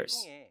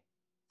appears.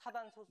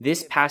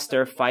 This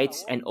pastor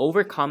fights and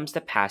overcomes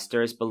the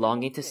pastors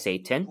belonging to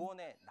Satan,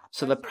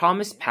 so the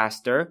promised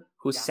pastor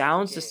who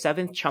sounds the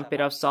seventh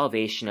trumpet of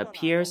salvation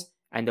appears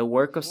and the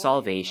work of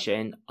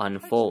salvation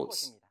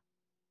unfolds.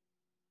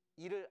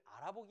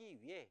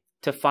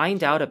 To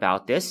find out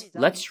about this,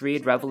 let's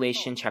read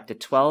Revelation chapter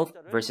 12,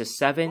 verses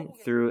 7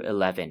 through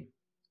 11.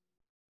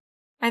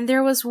 And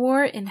there was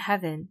war in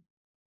heaven.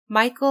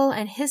 Michael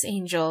and his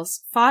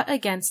angels fought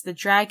against the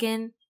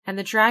dragon, and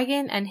the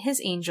dragon and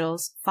his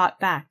angels fought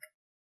back.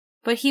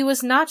 But he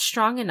was not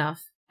strong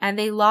enough, and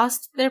they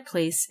lost their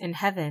place in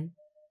heaven.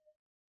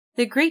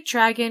 The great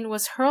dragon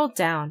was hurled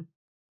down,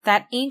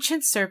 that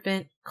ancient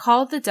serpent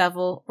called the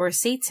devil or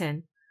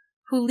Satan,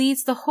 who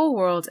leads the whole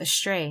world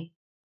astray.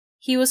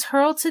 He was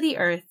hurled to the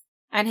earth,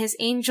 and his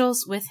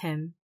angels with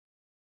him.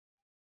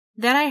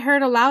 Then I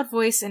heard a loud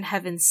voice in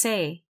heaven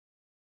say,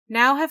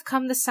 Now have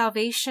come the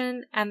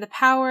salvation and the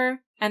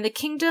power and the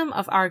kingdom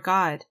of our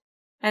God,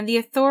 and the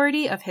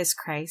authority of his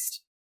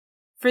Christ.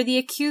 For the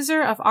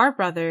accuser of our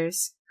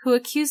brothers, who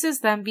accuses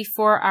them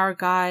before our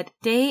God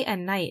day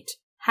and night,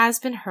 has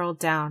been hurled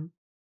down.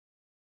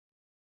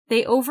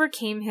 They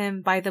overcame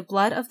him by the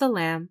blood of the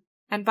Lamb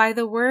and by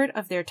the word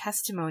of their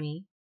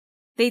testimony.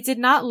 They did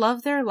not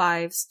love their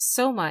lives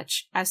so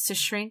much as to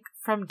shrink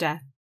from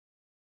death.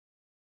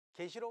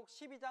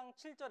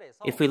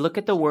 If we look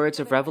at the words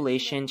of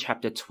Revelation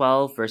chapter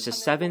 12,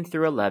 verses 7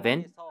 through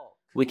 11,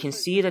 we can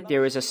see that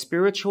there is a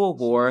spiritual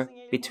war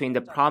between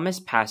the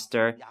promised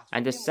pastor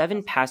and the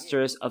seven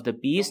pastors of the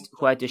beast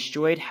who had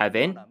destroyed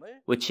heaven,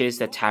 which is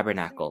the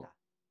tabernacle.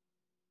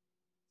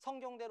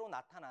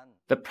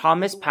 The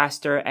promised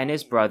pastor and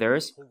his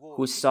brothers,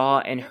 who saw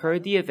and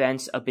heard the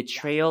events of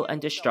betrayal and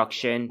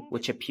destruction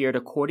which appeared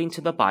according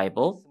to the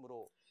Bible,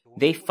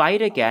 they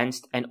fight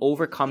against and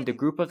overcome the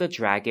group of the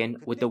dragon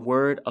with the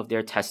word of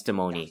their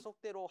testimony.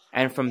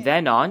 And from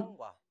then on,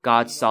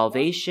 God's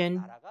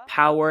salvation,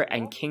 power,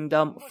 and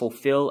kingdom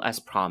fulfill as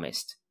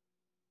promised.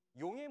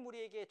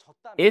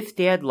 If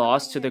they had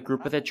lost to the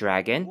group of the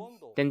dragon,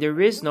 then there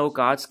is no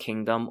God's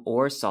kingdom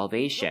or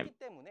salvation.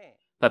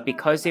 But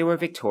because they were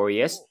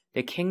victorious,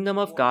 the kingdom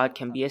of God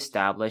can be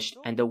established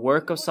and the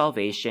work of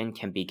salvation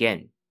can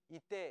begin.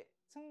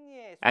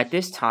 At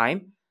this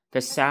time,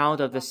 the sound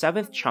of the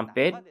seventh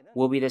trumpet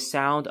will be the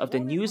sound of the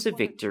news of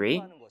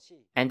victory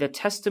and the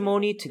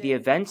testimony to the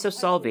events of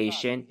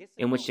salvation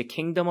in which the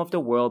kingdom of the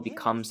world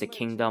becomes the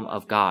kingdom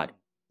of God.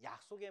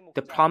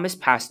 The promised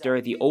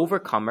pastor, the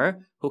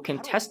overcomer, who can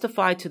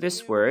testify to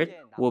this word,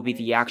 will be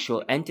the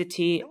actual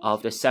entity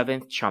of the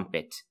seventh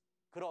trumpet.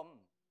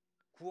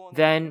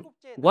 Then,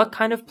 what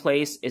kind of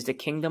place is the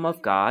kingdom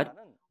of God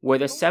where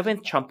the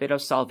seventh trumpet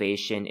of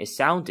salvation is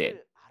sounded?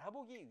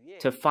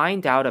 To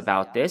find out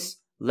about this,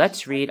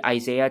 let's read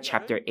Isaiah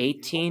chapter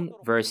 18,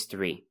 verse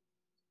 3.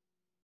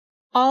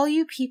 All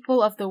you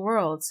people of the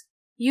world,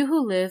 you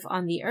who live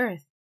on the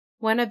earth,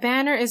 when a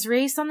banner is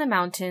raised on the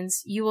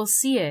mountains, you will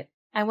see it,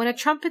 and when a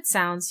trumpet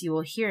sounds, you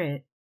will hear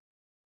it.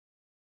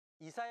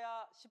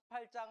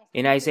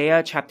 In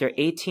Isaiah chapter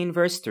 18,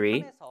 verse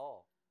 3,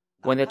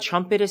 when the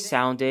trumpet is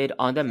sounded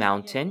on the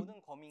mountain,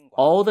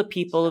 all the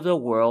people of the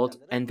world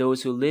and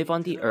those who live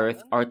on the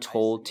earth are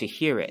told to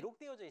hear it.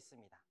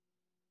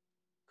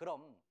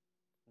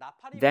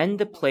 Then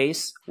the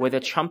place where the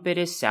trumpet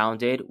is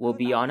sounded will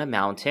be on a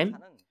mountain,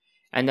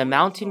 and the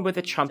mountain where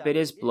the trumpet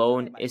is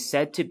blown is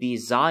said to be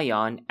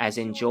Zion, as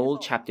in Joel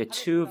chapter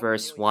 2,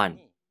 verse 1.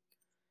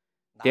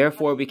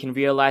 Therefore, we can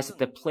realize that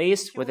the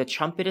place where the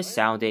trumpet is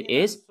sounded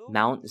is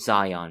Mount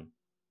Zion.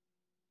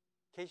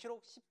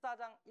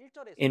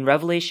 In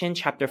Revelation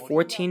chapter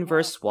 14,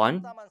 verse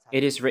 1,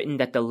 it is written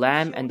that the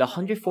Lamb and the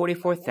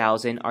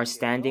 144,000 are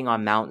standing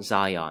on Mount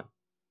Zion.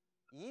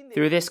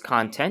 Through this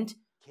content,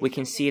 we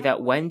can see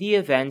that when the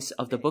events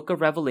of the book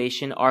of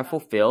Revelation are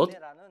fulfilled,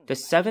 the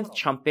seventh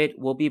trumpet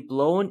will be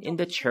blown in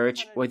the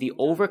church where the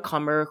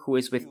overcomer who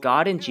is with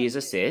God and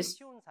Jesus is,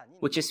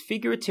 which is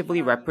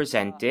figuratively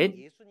represented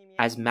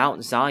as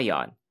Mount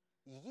Zion,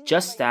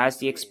 just as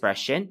the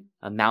expression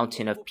a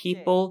mountain of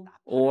people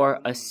or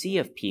a sea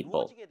of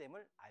people.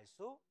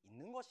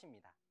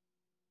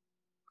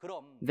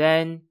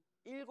 Then,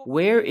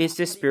 where is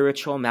the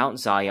spiritual Mount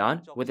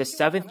Zion where the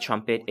seventh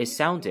trumpet is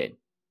sounded?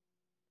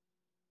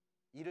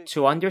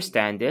 To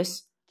understand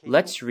this,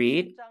 let's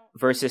read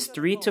verses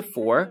 3 to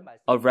 4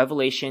 of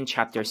Revelation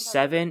chapter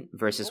 7,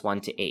 verses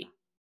 1 to 8.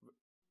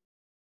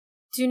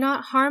 Do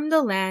not harm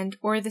the land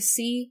or the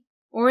sea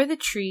or the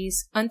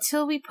trees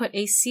until we put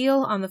a seal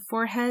on the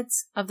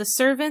foreheads of the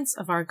servants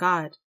of our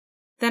God.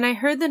 Then I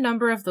heard the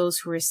number of those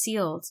who were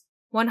sealed,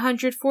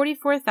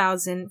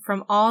 144,000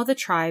 from all the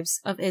tribes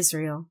of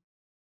Israel.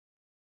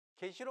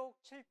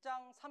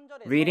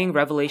 Reading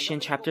Revelation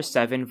chapter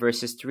 7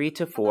 verses 3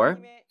 to 4,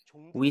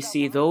 we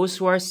see those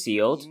who are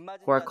sealed,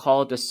 who are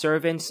called the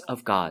servants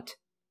of God.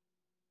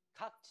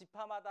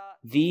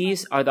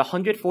 These are the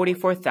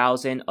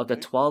 144,000 of the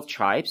 12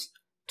 tribes,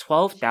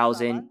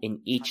 12,000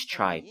 in each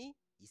tribe.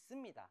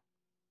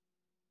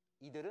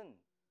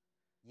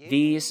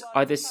 These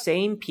are the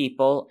same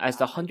people as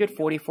the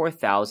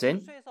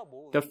 144,000,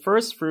 the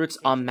first fruits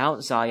on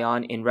Mount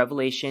Zion in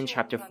Revelation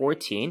chapter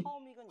 14,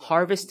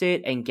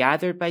 harvested and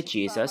gathered by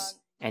Jesus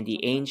and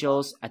the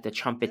angels at the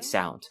trumpet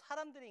sound.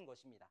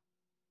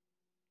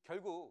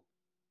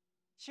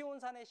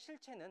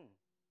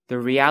 The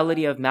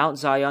reality of Mount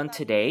Zion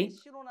today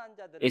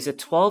is the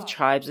 12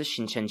 tribes of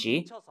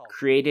Shincheonji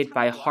created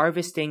by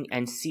harvesting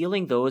and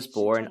sealing those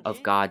born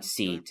of God's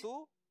seed.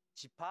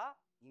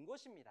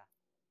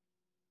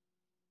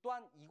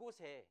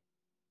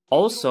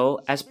 Also,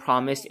 as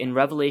promised in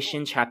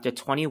Revelation chapter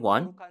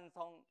 21,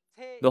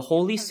 the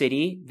holy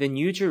city, the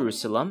New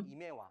Jerusalem,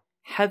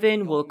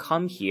 heaven will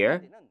come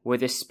here where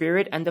the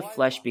spirit and the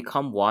flesh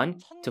become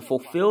one to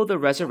fulfill the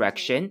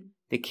resurrection,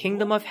 the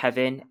kingdom of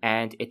heaven,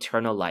 and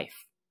eternal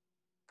life.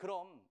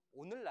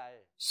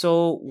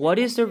 So, what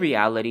is the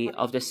reality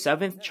of the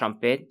seventh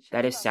trumpet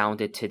that is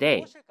sounded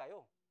today?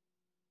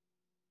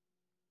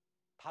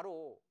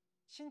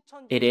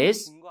 It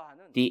is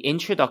the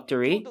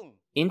introductory,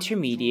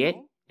 intermediate,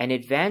 and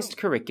advanced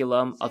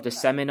curriculum of the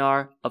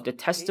seminar of the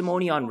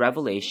testimony on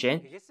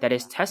Revelation that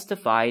is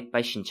testified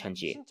by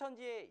Shincheonji.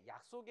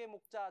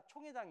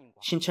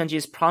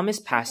 Shincheonji's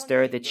promised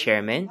pastor, the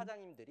chairman,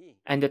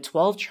 and the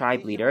 12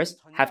 tribe leaders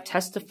have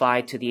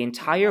testified to the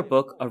entire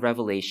book of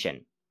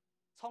Revelation.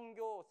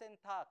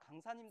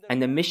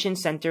 And the mission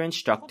center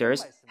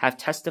instructors have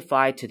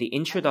testified to the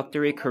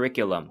introductory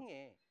curriculum.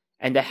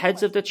 And the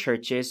heads of the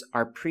churches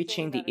are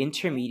preaching the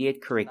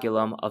intermediate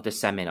curriculum of the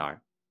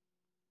seminar.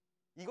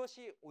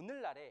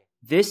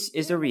 This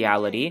is the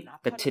reality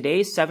that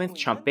today's seventh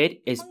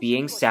trumpet is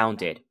being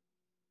sounded.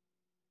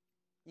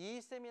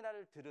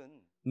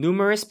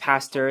 Numerous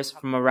pastors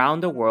from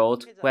around the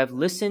world who have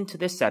listened to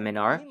this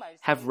seminar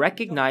have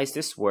recognized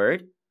this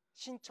word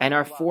and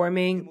are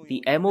forming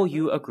the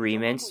MOU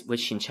agreements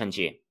with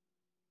Shincheonji.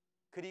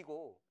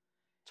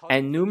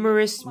 And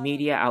numerous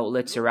media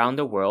outlets around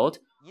the world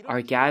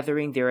are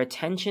gathering their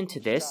attention to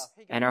this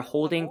and are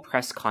holding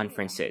press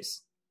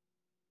conferences.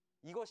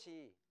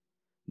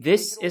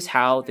 This is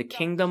how the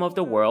kingdom of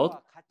the world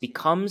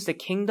becomes the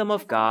kingdom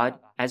of God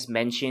as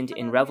mentioned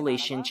in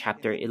Revelation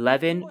chapter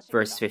 11,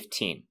 verse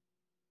 15.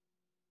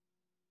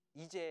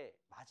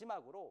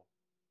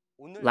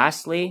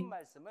 Lastly,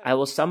 I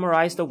will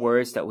summarize the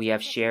words that we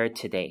have shared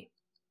today.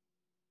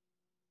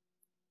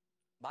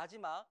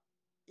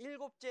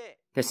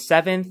 The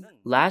seventh,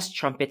 last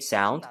trumpet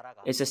sound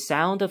is a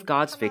sound of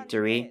God's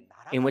victory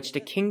in which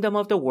the kingdom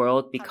of the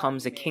world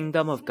becomes the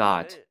kingdom of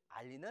God.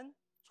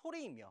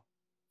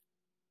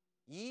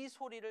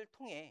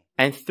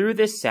 And through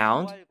this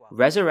sound,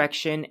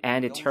 resurrection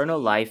and eternal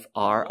life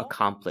are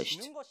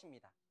accomplished.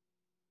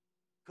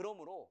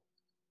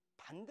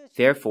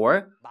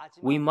 Therefore,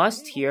 we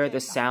must hear the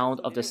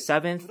sound of the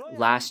seventh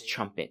last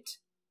trumpet.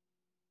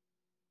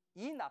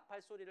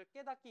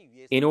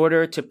 In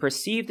order to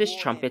perceive this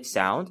trumpet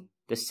sound,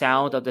 the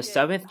sound of the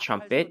seventh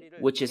trumpet,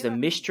 which is the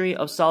mystery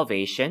of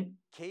salvation,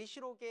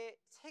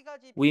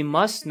 we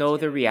must know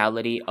the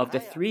reality of the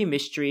three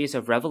mysteries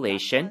of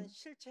Revelation,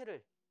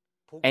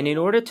 and in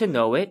order to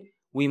know it,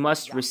 we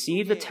must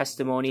receive the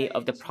testimony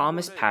of the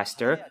promised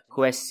pastor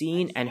who has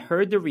seen and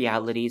heard the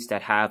realities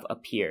that have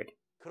appeared.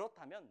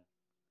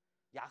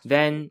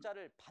 Then,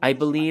 I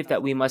believe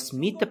that we must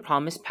meet the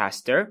promised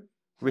pastor,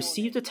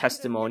 receive the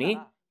testimony,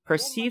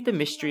 perceive the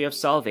mystery of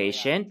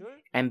salvation,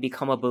 and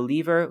become a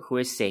believer who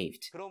is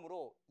saved.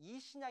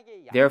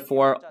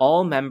 Therefore,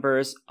 all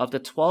members of the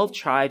 12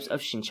 tribes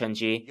of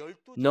Shincheonji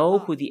know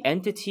who the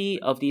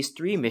entity of these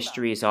three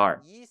mysteries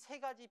are.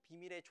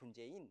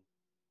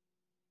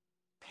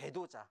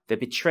 The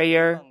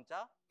betrayer,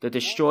 the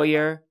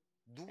destroyer,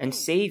 and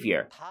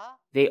savior.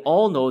 They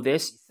all know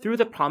this through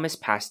the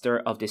promised pastor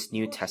of this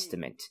New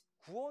Testament.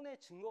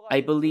 I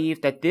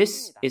believe that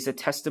this is a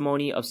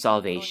testimony of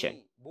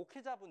salvation.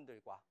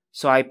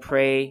 So I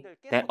pray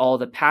that all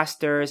the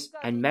pastors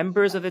and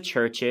members of the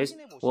churches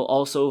will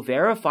also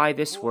verify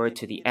this word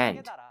to the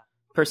end,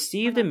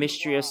 perceive the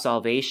mystery of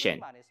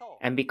salvation,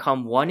 and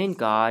become one in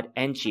God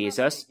and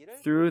Jesus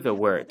through the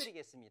word.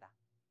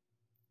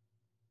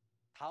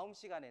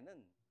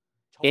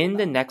 In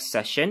the next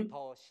session,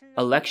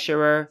 a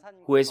lecturer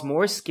who is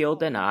more skilled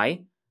than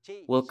I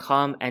will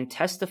come and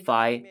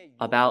testify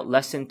about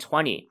lesson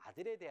 20,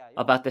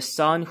 about the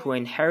son who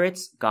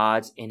inherits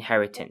God's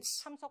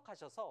inheritance.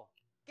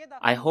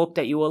 I hope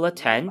that you will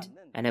attend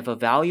and have a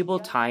valuable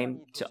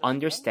time to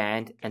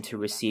understand and to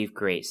receive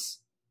grace.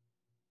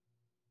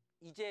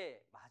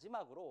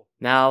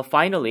 Now,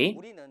 finally,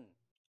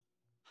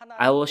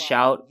 I will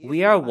shout,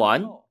 "We are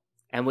one,"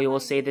 and we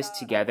will say this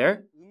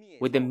together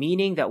with the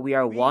meaning that we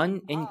are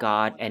one in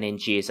God and in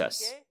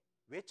Jesus.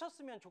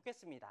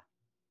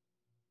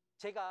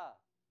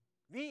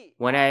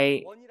 When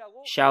I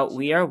shout,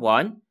 "We are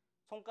one,"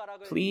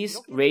 please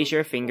raise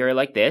your finger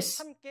like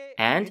this,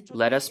 and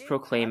let us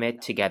proclaim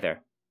it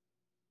together.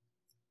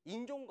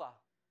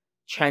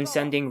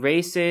 Transcending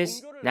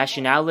races,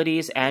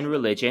 nationalities, and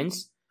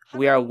religions,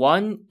 we are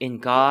one in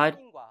God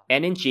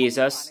and in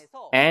Jesus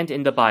and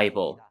in the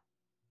Bible.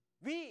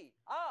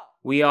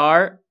 We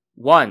are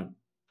one.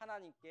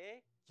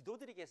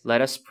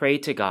 Let us pray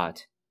to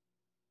God.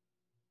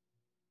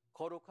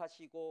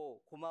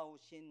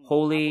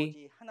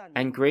 Holy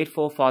and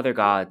grateful Father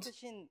God,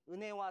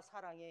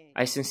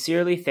 I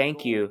sincerely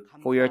thank you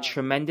for your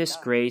tremendous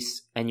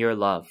grace and your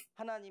love.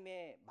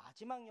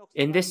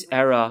 In this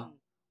era,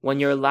 when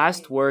your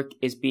last work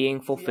is being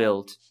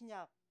fulfilled,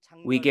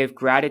 we give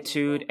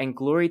gratitude and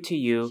glory to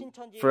you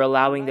for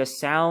allowing the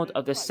sound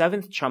of the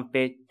seventh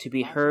trumpet to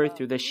be heard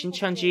through the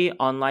Shincheonji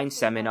online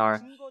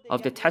seminar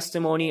of the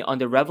testimony on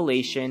the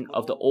revelation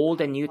of the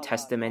Old and New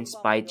Testaments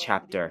by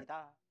chapter.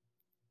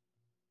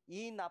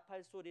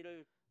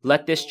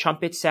 Let this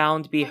trumpet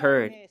sound be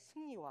heard,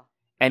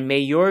 and may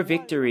your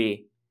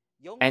victory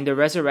and the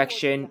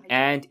resurrection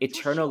and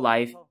eternal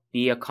life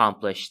be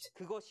accomplished,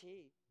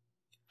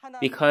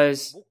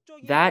 because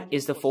that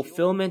is the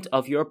fulfillment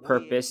of your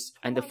purpose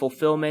and the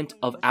fulfillment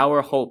of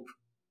our hope.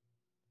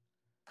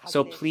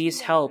 So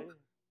please help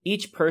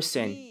each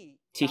person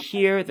to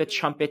hear the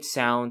trumpet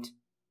sound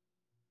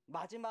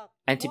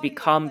and to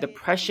become the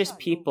precious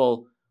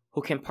people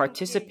who can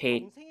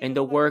participate in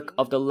the work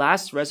of the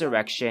last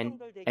resurrection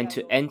and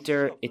to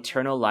enter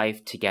eternal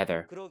life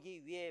together.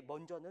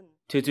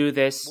 To do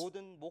this,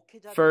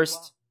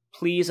 first,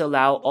 please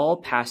allow all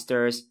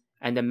pastors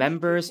and the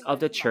members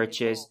of the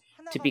churches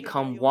to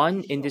become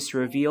one in this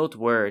revealed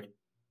word,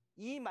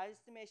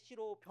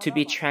 to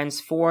be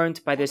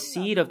transformed by the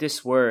seed of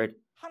this word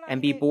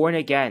and be born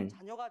again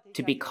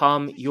to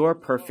become your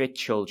perfect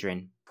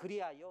children.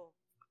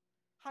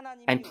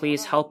 And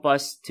please help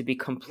us to be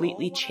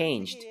completely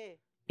changed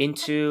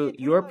into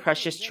your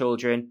precious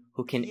children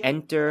who can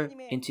enter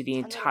into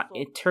the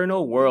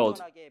eternal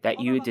world that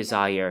you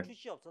desire.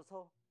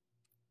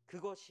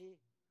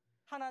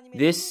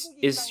 This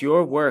is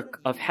your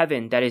work of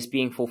heaven that is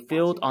being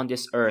fulfilled on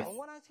this earth.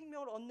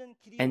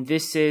 And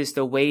this is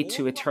the way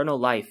to eternal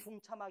life.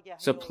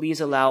 So please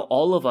allow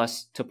all of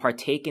us to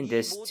partake in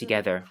this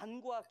together.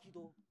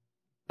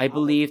 I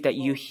believe that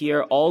you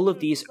hear all of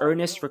these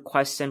earnest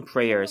requests and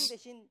prayers.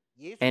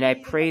 And I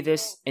pray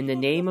this in the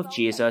name of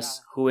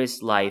Jesus, who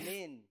is life.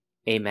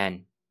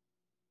 Amen.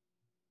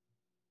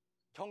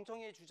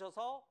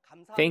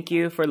 Thank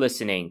you for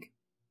listening.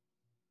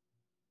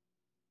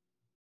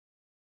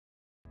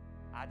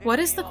 What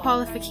is the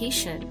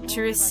qualification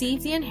to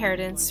receive the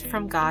inheritance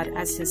from God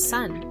as His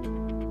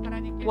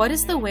Son? What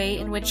is the way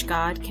in which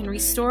God can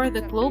restore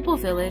the global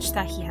village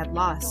that He had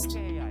lost?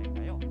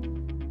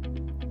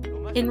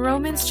 In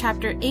Romans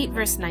chapter 8,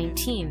 verse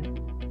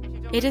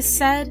 19, it is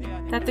said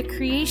that the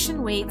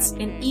creation waits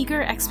in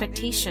eager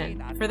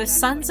expectation for the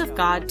sons of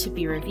God to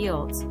be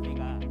revealed.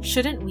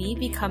 Shouldn't we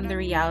become the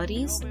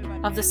realities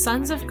of the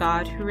sons of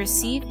God who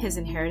receive His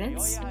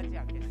inheritance?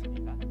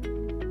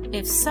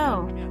 If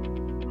so,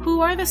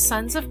 who are the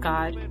sons of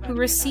God who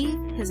receive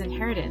His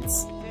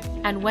inheritance,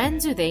 and when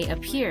do they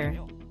appear?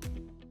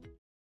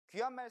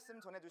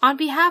 On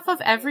behalf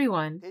of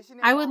everyone,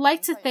 I would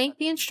like to thank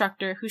the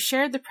instructor who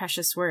shared the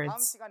precious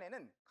words.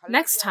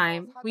 Next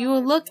time, we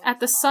will look at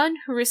the son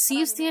who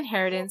receives the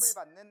inheritance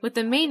with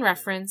the main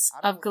reference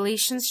of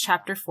Galatians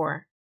chapter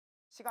 4.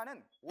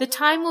 The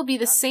time will be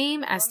the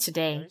same as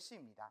today.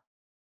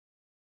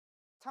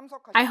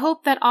 I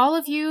hope that all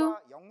of you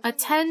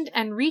attend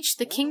and reach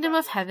the kingdom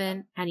of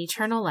heaven and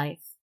eternal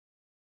life.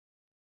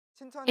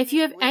 If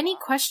you have any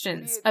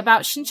questions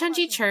about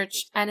Shincheonji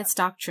Church and its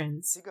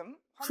doctrines,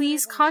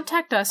 please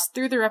contact us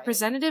through the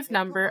representative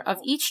number of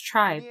each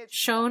tribe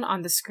shown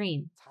on the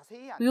screen.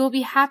 We will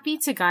be happy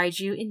to guide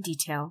you in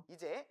detail.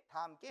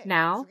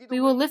 Now, we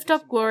will lift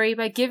up glory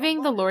by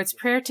giving the Lord's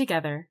Prayer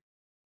together.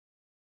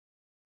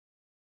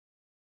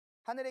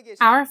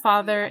 Our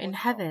Father in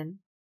heaven,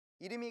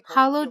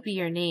 hallowed be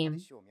your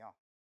name.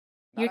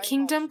 Your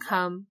kingdom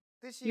come,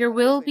 your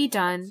will be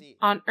done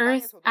on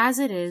earth as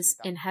it is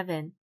in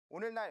heaven.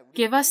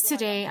 Give us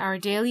today our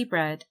daily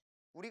bread.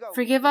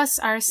 Forgive us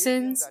our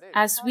sins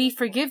as we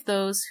forgive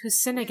those who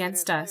sin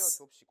against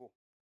us.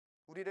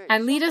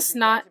 And lead us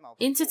not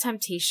into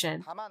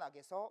temptation,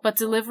 but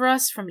deliver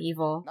us from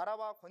evil.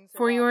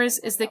 For yours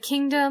is the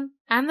kingdom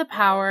and the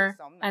power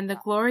and the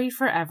glory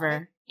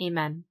forever.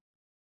 Amen.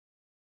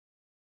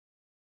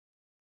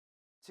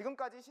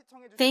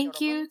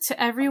 Thank you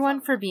to everyone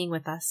for being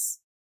with us.